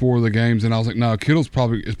 just before the games, and I was like, no, Kittle's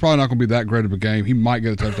probably not going to be that great of a game. He might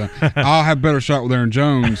get a touchdown. I'll have better shot with Aaron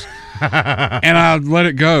Jones, and I let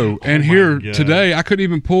it go. And here today, I couldn't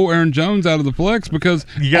even pull Aaron Jones out of the flex because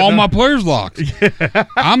all my players locked.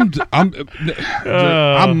 I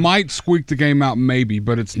might squeak the game out maybe,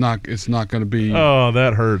 but it's not going to be. Oh,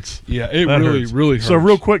 that hurts. Yeah, it really hurts. So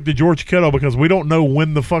real quick to George Kittle, because we don't know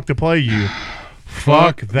when the fuck to play you.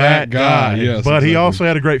 Fuck that guy. Yes, but exactly. He also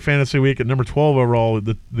had a great fantasy week at number 12 overall,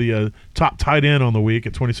 the top tight end on the week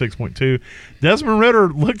at 26.2. Desmond Ridder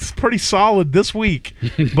looked pretty solid this week,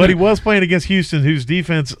 but he was playing against Houston, whose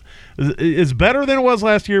defense is better than it was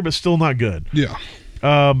last year, but still not good. Yeah.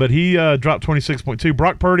 But he dropped 26.2.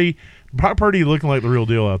 Brock Purdy looking like the real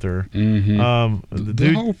deal out there. Mm-hmm.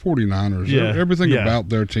 The whole 49ers, everything about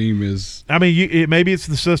their team is. I mean, maybe it's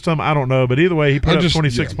the system. I don't know. But either way, he put up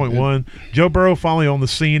 26.1. Joe Burrow finally on the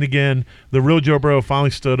scene again. The real Joe Burrow finally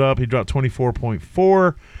stood up. He dropped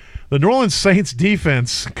 24.4. The New Orleans Saints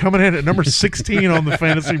defense coming in at number 16 on the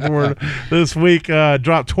fantasy board this week,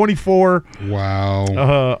 dropped 24. Wow.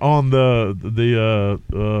 On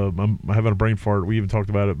I'm having a brain fart. We even talked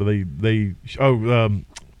about it, but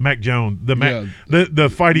Mac Jones, the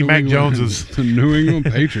fighting Mac Joneses, the New England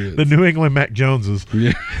Patriots, the New England Mac Joneses.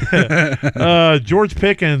 Yeah. George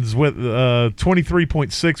Pickens with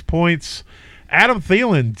 23.6 points. Adam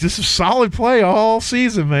Thielen, just a solid play all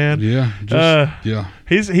season, man. Yeah,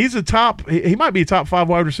 He's a top. He might be a top 5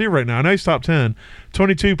 wide receiver right now. I know he's top 10.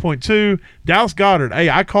 22.2. Dallas Goedert. Hey,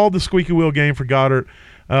 I called the squeaky wheel game for Goddard.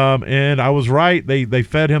 And I was right. They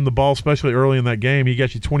fed him the ball, especially early in that game. He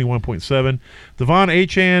got you 21.7. Devon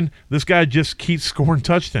Achane, this guy just keeps scoring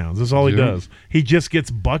touchdowns. That's all he does. He just gets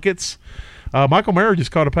buckets. Michael Mayer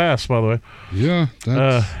just caught a pass, by the way. Yeah,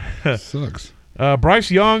 that sucks. Bryce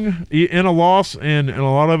Young in a loss, and a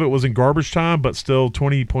lot of it was in garbage time, but still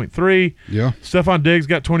 20.3. Yeah. Stephon Diggs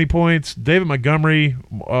got 20 points. David Montgomery,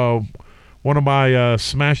 one of my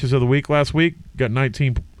smashes of the week last week, got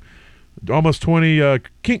 19 almost 20.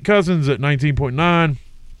 Kent Cousins at 19.9.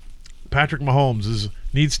 Patrick Mahomes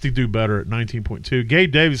needs to do better at 19.2.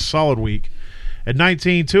 Gabe Davis, solid week at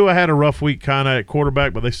 19. Tua had a rough week kind of at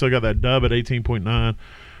quarterback, but they still got that dub at 18.9.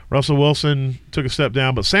 Russell Wilson took a step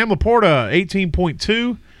down, but Sam Laporta,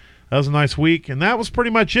 18.2. That was a nice week, and that was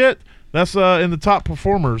pretty much it. That's in the top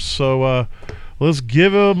performers. So let's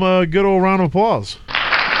give him a good old round of applause.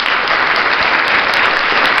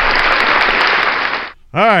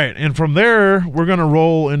 All right, and from there, we're going to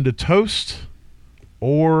roll into toast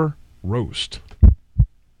or roast.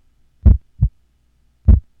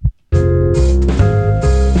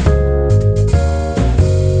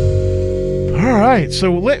 All right,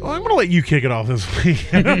 so I'm going to let you kick it off this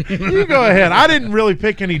week. You go ahead. I didn't really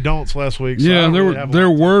pick any don'ts last week. So yeah, there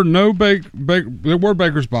were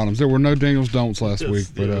Baker's bottoms. There were no Daniel's don'ts last week.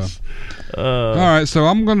 But all right, so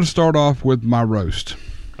I'm going to start off with my roast.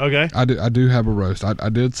 Okay. I do have a roast. I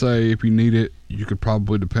did say if you need it, you could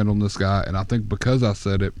probably depend on this guy, and I think because I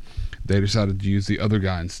said it, they decided to use the other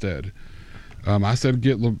guy instead. I said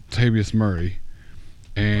get Latavius Murray,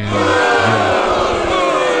 and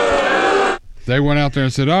they went out there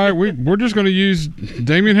and said, all right, we're just going to use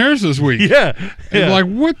Damian Harris this week. Yeah. Like,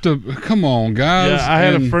 what the – come on, guys. Yeah, I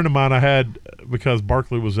had a friend of mine because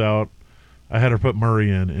Barkley was out, I had her put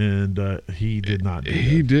Murray in, and he did not do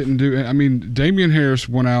He didn't do – I mean, Damian Harris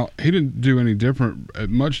went out. He didn't do any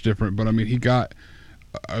much different, but, I mean, he got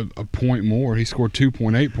a point more. He scored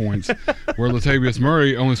 2.8 points, where Latavius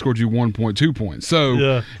Murray only scored you 1.2 points.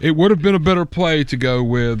 So it would have been a better play to go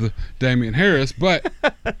with Damian Harris, but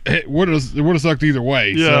it would have sucked either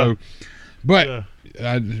way. Yeah. So, but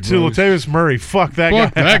Latavius Murray, fuck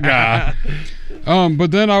that guy.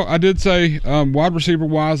 But then I did say wide receiver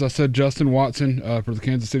wise, I said Justin Watson for the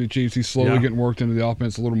Kansas City Chiefs. He's slowly getting worked into the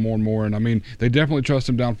offense a little more and more, and I mean they definitely trust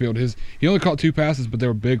him downfield. He only caught 2 passes, but they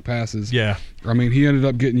were big passes. Yeah, I mean he ended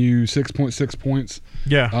up getting you 6.6 points.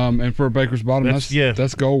 Yeah, and for a Baker's bottom,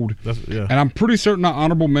 that's gold. And I'm pretty certain I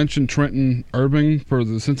honorable mentioned Trenton Irving for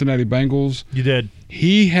the Cincinnati Bengals. You did.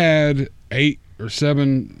 He had 8 or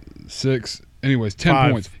 7, 6. Anyways,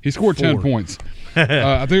 10 points. He scored 10 points.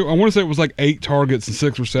 I want to say it was like 8 targets and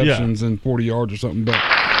 6 receptions and 40 yards or something, but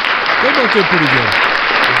they both did pretty good.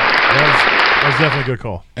 That was definitely a good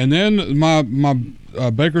call. And then my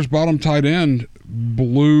Baker's bottom tight end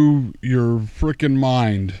blew your freaking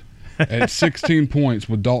mind at 16 points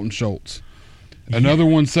with Dalton Schultz. Another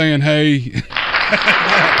one saying, hey.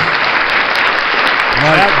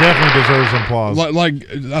 That definitely deserves applause.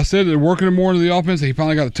 Like I said, they're working more into the offense. He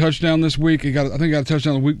finally got a touchdown this week. I think he got a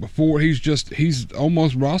touchdown the week before. He's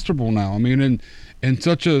almost rosterable now. I mean, in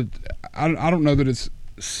such a I don't know that it's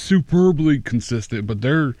superbly consistent, but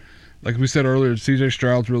they're, like we said earlier, CJ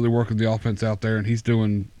Stroud's really working the offense out there, and he's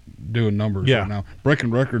doing numbers right now,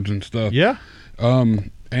 breaking records and stuff. Yeah.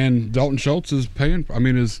 And Dalton Schultz is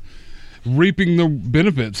is reaping the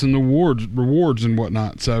benefits and the rewards and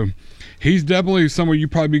whatnot. So he's definitely someone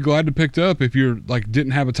you'd probably be glad to pick up if you're like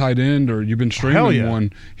didn't have a tight end or you've been streaming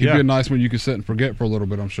one. He'd be a nice one you could set and forget for a little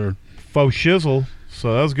bit, I'm sure. Faux shizzle.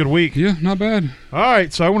 So that was a good week. Yeah, not bad. All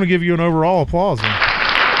right, so I want to give you an overall applause then.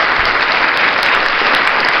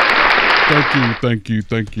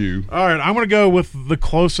 Thank you. All right, I'm going to go with the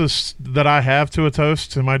closest that I have to a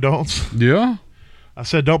toast to my don'ts. Yeah? I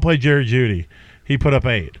said don't play Jerry Jeudy. He put up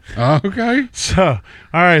 8. Okay. So, all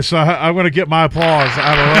right, so I'm going to get my applause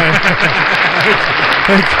out of the way.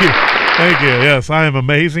 Thank you. Yes, I am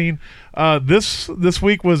amazing. This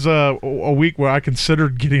week was a week where I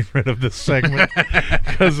considered getting rid of this segment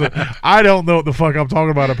because I don't know what the fuck I'm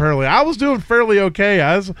talking about. Apparently, I was doing fairly okay.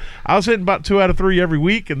 I was hitting about 2 out of 3 every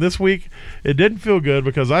week, and this week it didn't feel good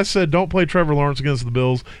because I said don't play Trevor Lawrence against the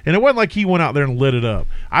Bills, and it wasn't like he went out there and lit it up.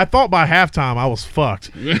 I thought by halftime I was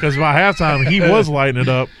fucked because by halftime he was lighting it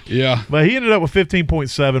up. Yeah, but he ended up with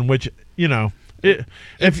 15.7, which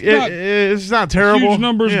it's not terrible. Huge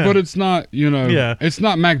numbers, but it's not, it's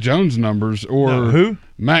not Mac Jones numbers or who?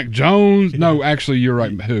 Mac Jones. No, actually, you're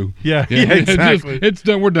right. Who? Yeah, exactly. It's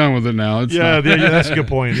done. We're done with it now. That's a good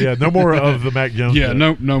point. Yeah, no more of the Mac Jones. Yeah,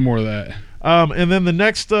 no more of that. And then the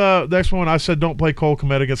next one, I said don't play Cole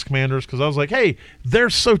Kmet against Commanders because I was like, hey, they're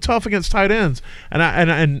so tough against tight ends.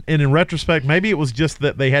 And in retrospect, maybe it was just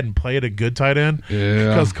that they hadn't played a good tight end. Yeah.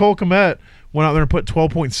 Because Cole Kmet went out there and put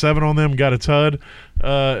 12.7 on them, got a tud.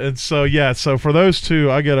 And so, so for those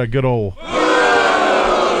two, I get a good old boo.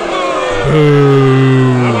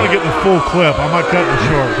 I'm going to get the full clip. I'm not cutting it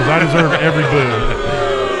short because I deserve every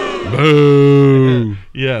boo. Boo.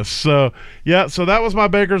 Yes. So, so that was my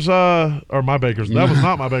Baker's that was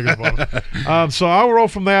not my Baker's bonus. So I'll roll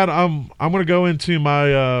from that. I'm going to go into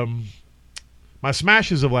my my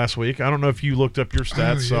smashes of last week. I don't know if you looked up your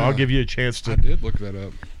stats, so I'll give you a chance to. I did look that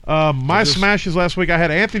up. My smashes last week, I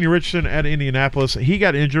had Anthony Richardson at Indianapolis. He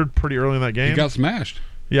got injured pretty early in that game. He got smashed.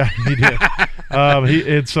 Yeah, he did.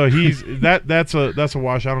 That's a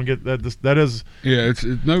wash. I don't get that. That is. Yeah, it's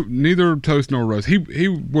neither toast nor roast. He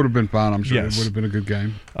would have been fine. I'm sure. Yes. It would have been a good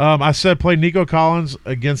game. I said play Nico Collins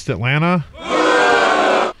against Atlanta.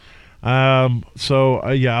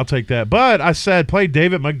 I'll take that. But I said play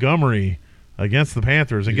David Montgomery against the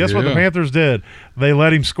Panthers, and guess what the Panthers did? They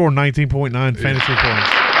let him score 19.9 fantasy points.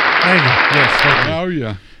 Thank you. Yes. Thank you. Oh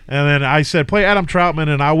yeah. And then I said play Adam Troutman,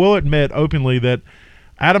 and I will admit openly that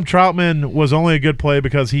Adam Troutman was only a good play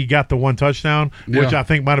because he got the one touchdown, which I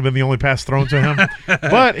think might have been the only pass thrown to him.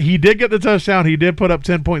 But he did get the touchdown. He did put up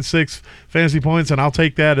 10.6 fantasy points, and I'll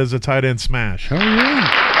take that as a tight end smash. Hell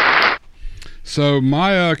yeah. So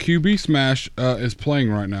my QB smash is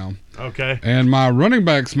playing right now. Okay. And my running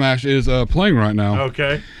back smash is playing right now.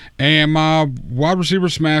 Okay. And my wide receiver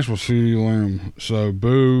smash was CeeDee Lamb. So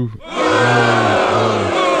boo.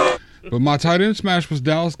 But my tight end smash was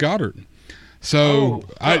Dallas Goedert. So you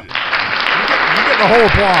get the whole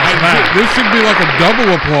applause. This should be like a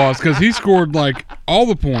double applause because he scored like all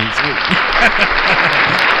the points.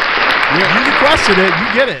 You requested it.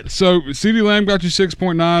 You get it. So CeeDee Lamb got you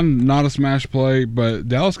 6.9, not a smash play, but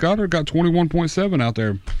Dallas Goedert got 21.7 out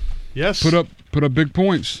there. Yes. Put up big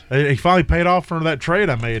points. He finally paid off for that trade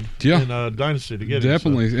I made in Dynasty to get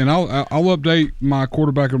definitely. him. So. And I'll update my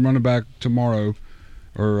quarterback and running back tomorrow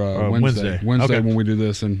or Wednesday when we do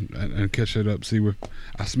this and catch it up. See if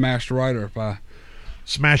I smashed right or if I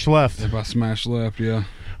smashed left. If I smashed left, yeah.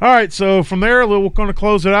 All right, so from there, we're going to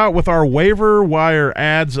close it out with our waiver wire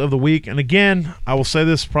ads of the week. And again, I will say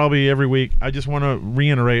this probably every week. I just want to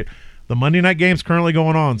reiterate, the Monday night game's currently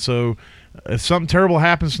going on. So if something terrible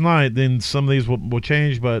happens tonight, then some of these will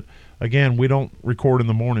change. But again, we don't record in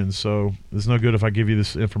the mornings, so it's no good if I give you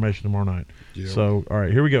this information tomorrow night. Yeah. So, all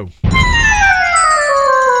right, here we go.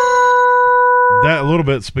 That a little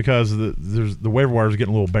bit's because the waiver wire is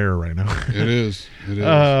getting a little bare right now. It is.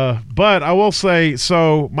 But I will say,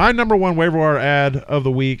 so my number one waiver wire ad of the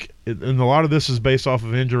week, and a lot of this is based off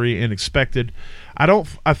of injury and expected.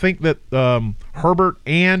 I think that Herbert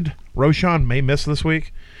and Roshan may miss this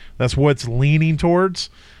week. That's what it's leaning towards.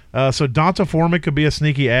 So Donta Foreman could be a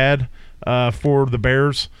sneaky ad for the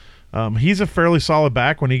Bears. He's a fairly solid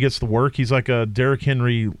back when he gets to work. He's like a Derrick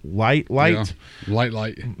Henry light. Yeah,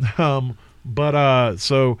 light. But I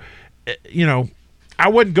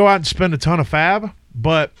wouldn't go out and spend a ton of fab,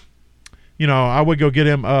 but I would go get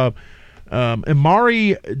him.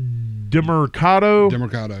 Amari DeMercado.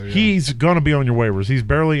 Yeah. He's going to be on your waivers. He's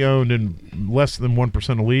barely owned in less than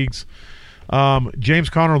 1% of leagues. James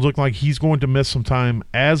Conner looks like he's going to miss some time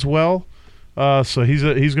as well. So he's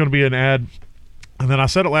going to be an ad. And then I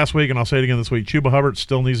said it last week, and I'll say it again this week. Chuba Hubbard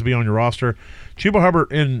still needs to be on your roster. Chuba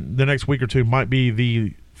Hubbard in the next week or two might be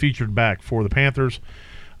the featured back for the Panthers.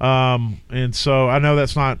 And so I know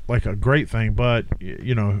that's not like a great thing, but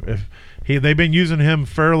if they've been using him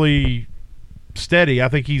fairly steady. I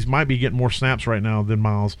think he might be getting more snaps right now than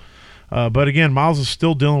Miles. But again, Miles is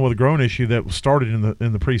still dealing with a groin issue that started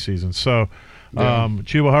in the preseason. So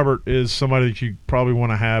Chuba Hubbard is somebody that you probably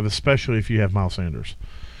want to have, especially if you have Miles Sanders.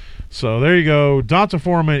 So there you go. Donta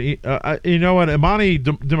Foreman, you know what? Imani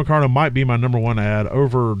DeMarcano might be my number one ad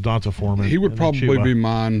over Donta Foreman. He would probably be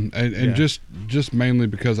mine, and just mainly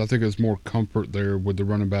because I think it's more comfort there with the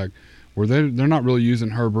running back, where they're not really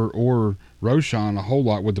using Herbert or Roschon a whole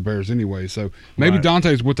lot with the Bears anyway. So maybe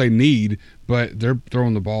Dante's what they need, but they're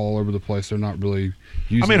throwing the ball all over the place. They're not really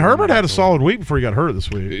using. I mean, Herbert had a solid week before he got hurt this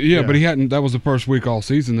week. Yeah, but he hadn't. That was the first week all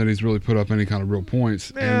season that he's really put up any kind of real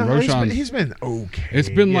points. Yeah, and Roschon, he's been okay. It's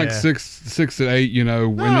been like 6 to 8.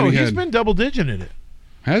 No, and he's been double digit in it.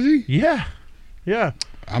 Has he? Yeah.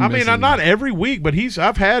 I mean, not every week, but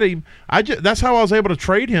I've had him. That's how I was able to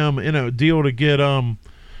trade him in a deal to get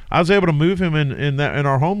I was able to move him in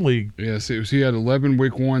our home league. Yes, he had 11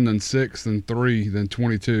 week 1, then 6, then 3, then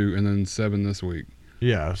 22, and then 7 this week.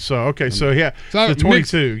 Yeah. So okay. So yeah, the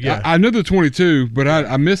 22. I knew the 22, but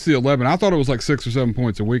I missed the 11. I thought it was like 6 or 7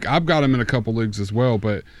 points a week. I've got him in a couple leagues as well,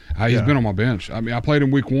 but he's been on my bench. I mean, I played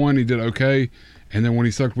him week 1. He did okay. And then when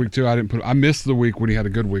he sucked week 2, I missed the week when he had a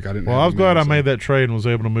good week. I was glad I made that trade and was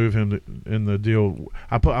able to move him in the deal.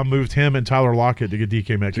 I moved him and Tyler Lockett to get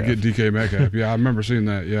DK Metcalf. Yeah, I remember seeing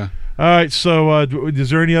that. Yeah. All right. So, is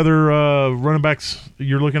there any other running backs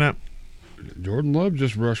you're looking at? Jordan Love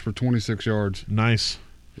just rushed for 26 yards. Nice.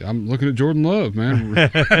 I'm looking at Jordan Love, man.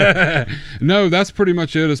 No, that's pretty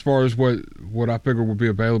much it as far as what I figured would be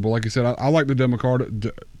available. Like you said, I like the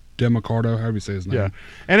DeMarcado, however you say his name. Yeah,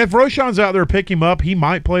 and if Roschon's out there, pick him up. He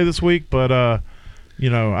might play this week, but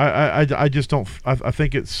I just don't. I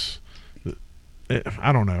think it's.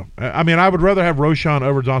 I don't know. I mean, I would rather have Roschon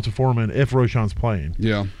over Donta Foreman if Roschon's playing.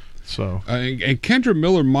 Yeah. So and Kendra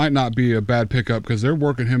Miller might not be a bad pickup because they're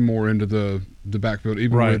working him more into the backfield,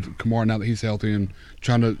 even with Kamara now that he's healthy and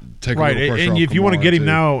trying to take a little pressure off. And if you want to get him too.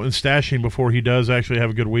 now and stash him before he does actually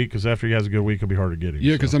have a good week, because after he has a good week, it'll be hard to get him.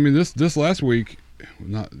 Yeah, because I mean this last week.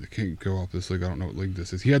 I can't go off this league. I don't know what league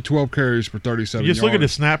this is. He had 12 carries for 37 yards. Just look at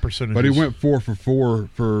his snap percentage. But he went 4 for 4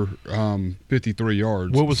 for 53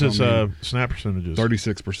 yards. What was his snap percentages?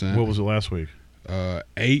 36%. What was it last week?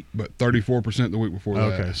 8, but 34% the week before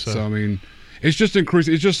that. Okay, so I mean, it's just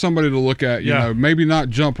increasing. It's just somebody to look at. You know, maybe not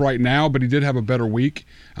jump right now, but he did have a better week.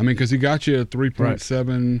 I mean, because he got you a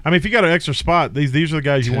 3.7. I mean, if you got an extra spot, these are the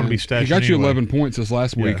guys you want to be stashing. He got you anyway. 11 points this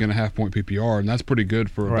last week in a half-point PPR, and that's pretty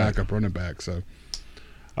good for a backup running back. So.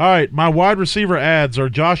 All right, my wide receiver ads are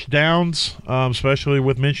Josh Downs, especially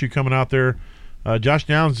with Minshew coming out there. Josh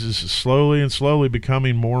Downs is slowly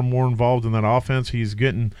becoming more and more involved in that offense. He's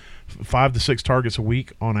getting 5 to 6 targets a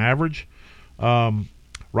week on average.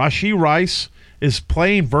 Rashee Rice is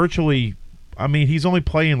playing virtually – I mean, he's only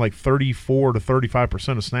playing like 34 to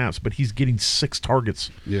 35% of snaps, but he's getting 6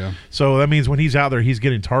 targets. Yeah. So that means when he's out there, he's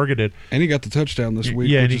getting targeted. And he got the touchdown this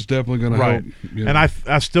week, which is definitely going to help. You know. And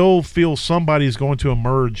I still feel somebody is going to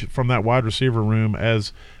emerge from that wide receiver room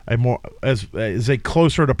as a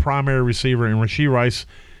closer to primary receiver, and Rashee Rice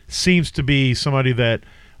seems to be somebody that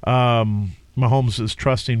Mahomes is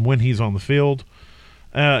trusting when he's on the field.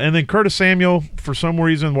 And then Curtis Samuel, for some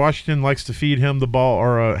reason, Washington likes to feed him the ball,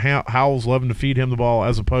 or Howell's loving to feed him the ball,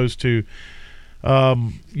 as opposed to,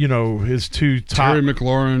 his two top. Terry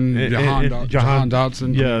McLaurin, Jahan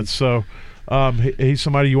Dotson. Yeah, so he's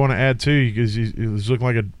somebody you want to add too, because he's looking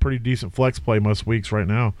like a pretty decent flex play most weeks right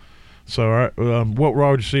now. So, what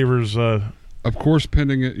wide receivers? Of course,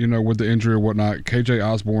 pending it, with the injury or whatnot, KJ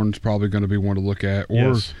Osborne's probably going to be one to look at.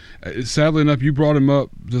 Or, sadly enough, you brought him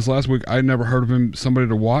up this last week. I never heard of him. Somebody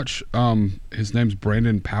to watch. His name's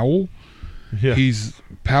Brandon Powell. Yeah. He's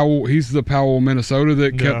the Powell, Minnesota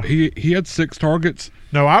that kept. He had 6 targets.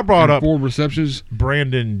 No, I brought up 4 receptions.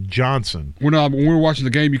 Brandon Johnson. When we were watching the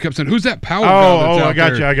game, you kept saying, "Who's that Powell?" I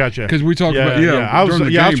got you. Because we talked about I was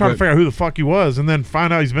trying to figure out who the fuck he was, and then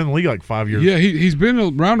find out he's been in the league like 5 years. Yeah, he's been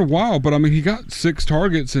around a while, but I mean, he got 6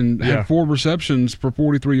 targets and had 4 receptions for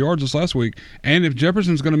 43 yards this last week. And if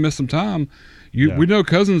Jefferson's going to miss some time, we know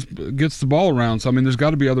Cousins gets the ball around, so I mean, there's got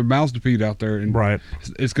to be other mouths to feed out there. And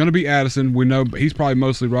it's going to be Addison. We know he's probably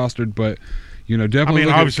mostly rostered, but definitely.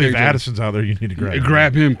 Obviously, if Addison's out there, you need to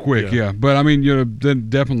grab him quick. Yeah. But then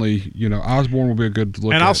definitely, Osborne will be a good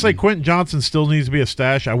look. And I'll say Quentin Johnson still needs to be a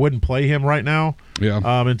stash. I wouldn't play him right now. Yeah.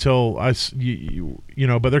 Until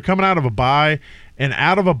but they're coming out of a bye, and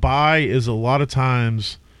out of a bye is a lot of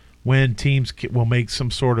times when teams will make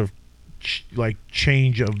some sort of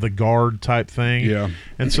change of the guard type thing. Yeah.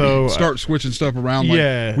 And so start switching stuff around.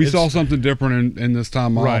 We saw something different in this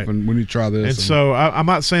time off, and we need to try this. And so I'm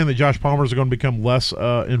not saying that Josh Palmer's going to become less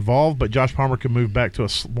involved, but Josh Palmer could move back to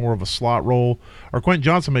more of a slot role, or Quentin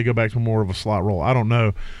Johnson may go back to more of a slot role. I don't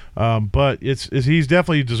know. But he's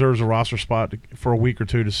definitely deserves a roster spot for a week or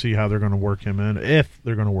two to see how they're going to work him in, if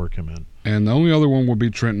they're going to work him in. And the only other one would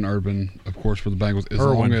be Trenton Irvin, of course, for the Bengals. As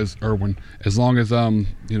long as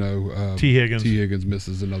T. Higgins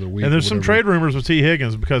misses another week. And there's some trade rumors with T.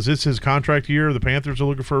 Higgins because it's his contract year. The Panthers are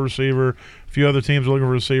looking for a receiver. A few other teams are looking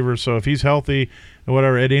for a receiver. So if he's healthy and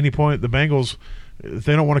whatever, at any point, the Bengals, if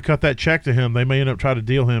they don't want to cut that check to him, they may end up trying to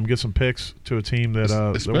deal him, get some picks to a team that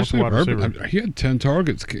wants a wide receiver. He had 10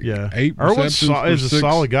 targets. Yeah. 8 Irwin's receptions. is a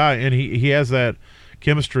solid guy, and he has that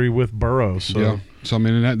chemistry with Burrow. So. Yeah. So,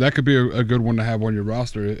 that could be a good one to have on your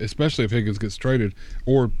roster, especially if Higgins gets traded,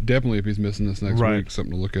 or definitely if he's missing this next week,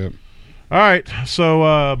 something to look at. All right.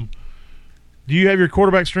 So, do you have your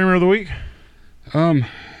quarterback streamer of the week?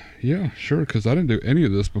 Yeah, sure, because I didn't do any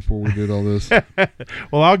of this before we did all this.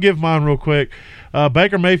 Well, I'll give mine real quick.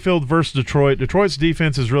 Baker Mayfield versus Detroit. Detroit's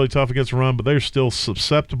defense is really tough against the run, but they're still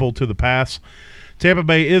susceptible to the pass. Tampa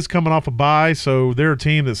Bay is coming off a bye, so they're a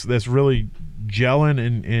team that's really gelling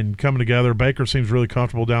and coming together. Baker seems really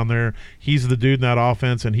comfortable down there. He's the dude in that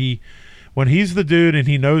offense, and when he's the dude and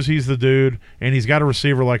he knows he's the dude, and he's got a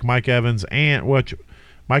receiver like Mike Evans,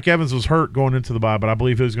 Mike Evans was hurt going into the bye, but I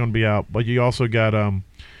believe he was going to be out. But you also got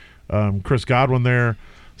Chris Godwin there.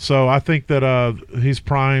 So I think that he's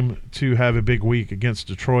primed to have a big week against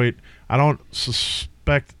Detroit. I don't think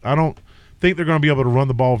they're going to be able to run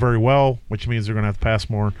the ball very well, which means they're going to have to pass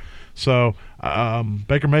more. So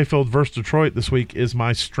Baker Mayfield versus Detroit this week is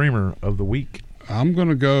my streamer of the week. I'm going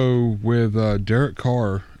to go with Derek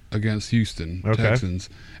Carr against Houston Texans,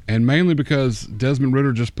 and mainly because Desmond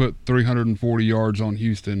Ridder just put 340 yards on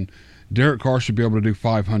Houston. Derek Carr should be able to do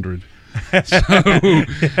 500. So,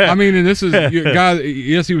 and this is a guy.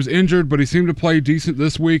 Yes, he was injured, but he seemed to play decent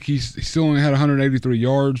this week. He still only had 183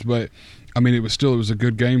 yards, but it was a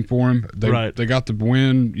good game for him. They got the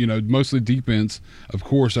win. Mostly defense, of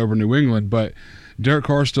course, over New England. But Derek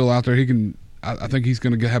Carr's still out there. I think he's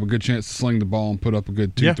going to have a good chance to sling the ball and put up a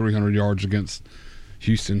good 300 yards against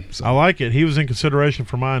Houston. So. I like it. He was in consideration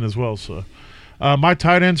for mine as well. So, my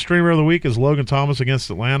tight end streamer of the week is Logan Thomas against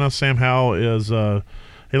Atlanta. Sam Howell is.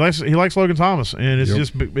 He likes Logan Thomas, and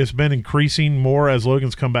it's been increasing more as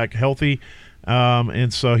Logan's come back healthy,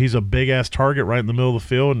 and so he's a big ass target right in the middle of the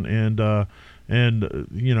field, and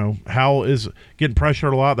Howell is getting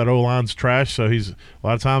pressured a lot. That O-line's trash, so a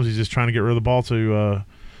lot of times he's just trying to get rid of the ball to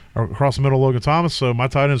across the middle of Logan Thomas. So my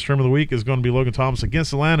tight end stream of the week is going to be Logan Thomas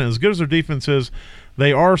against Atlanta. As good as their defense is,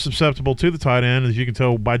 they are susceptible to the tight end, as you can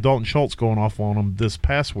tell by Dalton Schultz going off on them this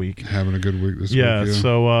past week. Having a good week this week. Yeah.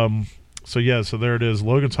 So there it is.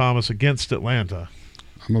 Logan Thomas against Atlanta.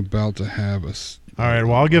 I'm about to have All right.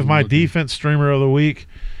 Well, I'll give my defense streamer of the week.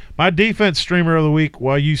 My defense streamer of the week.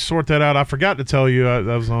 While you sort that out, I forgot to tell you that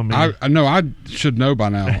was on me. I know. I should know by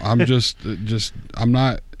now. I'm just I'm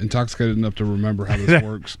not intoxicated enough to remember how this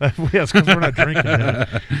works. Yes, because we're not drinking.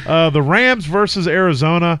 The Rams versus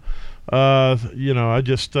Arizona. I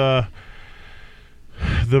just.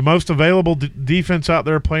 The most available defense out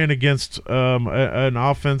there playing against an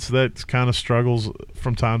offense that kind of struggles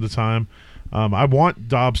from time to time. I want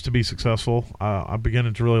Dobbs to be successful. I'm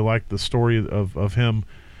beginning to really like the story of him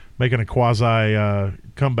making a quasi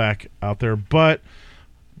comeback out there. But,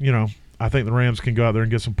 I think the Rams can go out there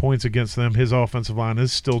and get some points against them. His offensive line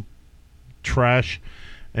is still trash,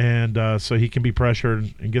 and so he can be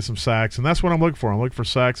pressured and get some sacks. And that's what I'm looking for. I'm looking for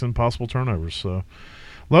sacks and possible turnovers. So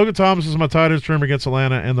Logan Thomas is my tight end streamer against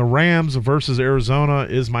Atlanta, and the Rams versus Arizona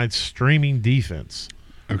is my streaming defense.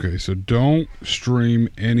 Okay, so don't stream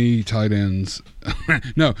any tight ends.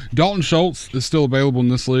 No, Dalton Schultz is still available in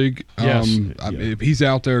this league. Yes. If he's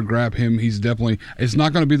out there, grab him. He's definitely – it's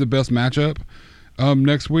not going to be the best matchup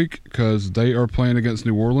next week because they are playing against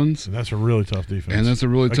New Orleans. And that's a really tough defense. And that's a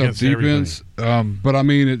really tough defense. But,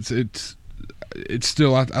 it's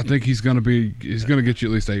still – I think he's going to get you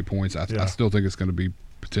at least 8 points. I still think it's going to be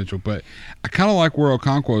potential. But I kind of like where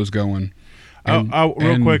Okonkwo is going.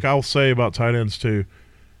 Real quick, I'll say about tight ends too.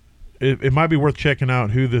 It might be worth checking out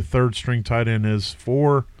who the third string tight end is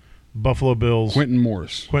for Buffalo Bills. Quentin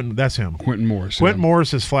Morris. That's him. Quentin Morris. Quentin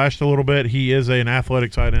Morris has flashed a little bit. He is an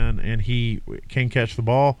athletic tight end, and he can catch the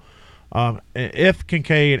ball. If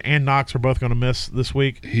Kincaid and Knox are both going to miss this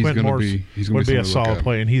week, Quentin Morris would be a solid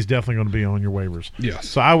play, and he's definitely going to be on your waivers. Yes.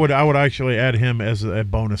 So I would actually add him as a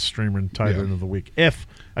bonus streamer and tight end of the week. If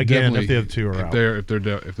the other two are out. If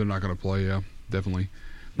they're not going to play, yeah, definitely.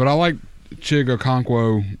 But I like Chig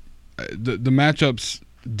Okonkwo. The matchup's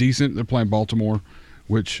decent. They're playing Baltimore,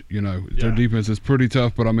 which, their defense is pretty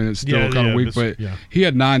tough, but I mean, it's still kind of weak. But he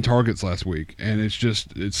had 9 targets last week, and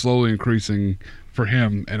it's slowly increasing for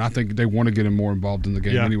him, and I think they want to get him more involved in the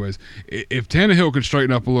game anyways. If Tannehill could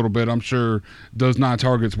straighten up a little bit, I'm sure those 9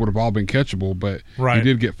 targets would have all been catchable, but he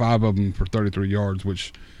did get 5 of them for 33 yards,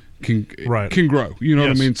 which can grow. You know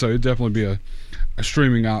what I mean? So it'd definitely be a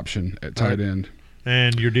streaming option at tight end.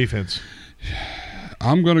 And your defense?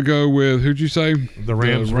 I'm going to go with, who'd you say? The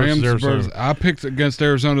Rams versus Arizona. I picked against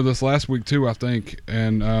Arizona this last week too, I think,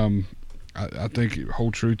 and I think it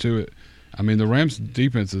hold true to it. I mean, the Rams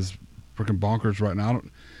defense is freaking bonkers right now.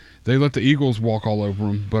 They let the Eagles walk all over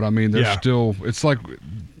them, but I mean, they're still. It's like,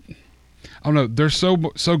 I don't know. They're so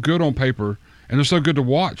good on paper, and they're so good to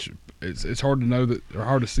watch. It's hard to know that, or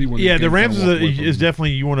hard to see when. Yeah, the Rams is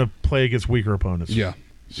definitely, you want to play against weaker opponents. Yeah.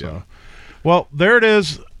 Well, there it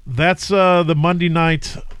is. That's the Monday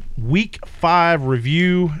night Week 5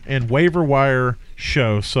 review and waiver wire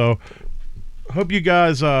show. So, hope you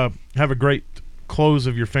guys have a great close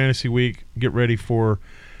of your fantasy week. Get ready for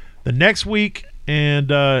the next week, and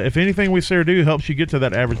if anything we say or do helps you get to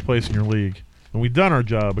that average place in your league, and we've done our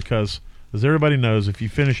job, because as everybody knows, if you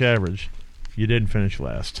finish average, you didn't finish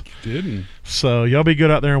last. Didn't. So y'all be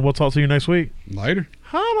good out there, and we'll talk to you next week. Later.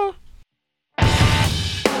 Holla.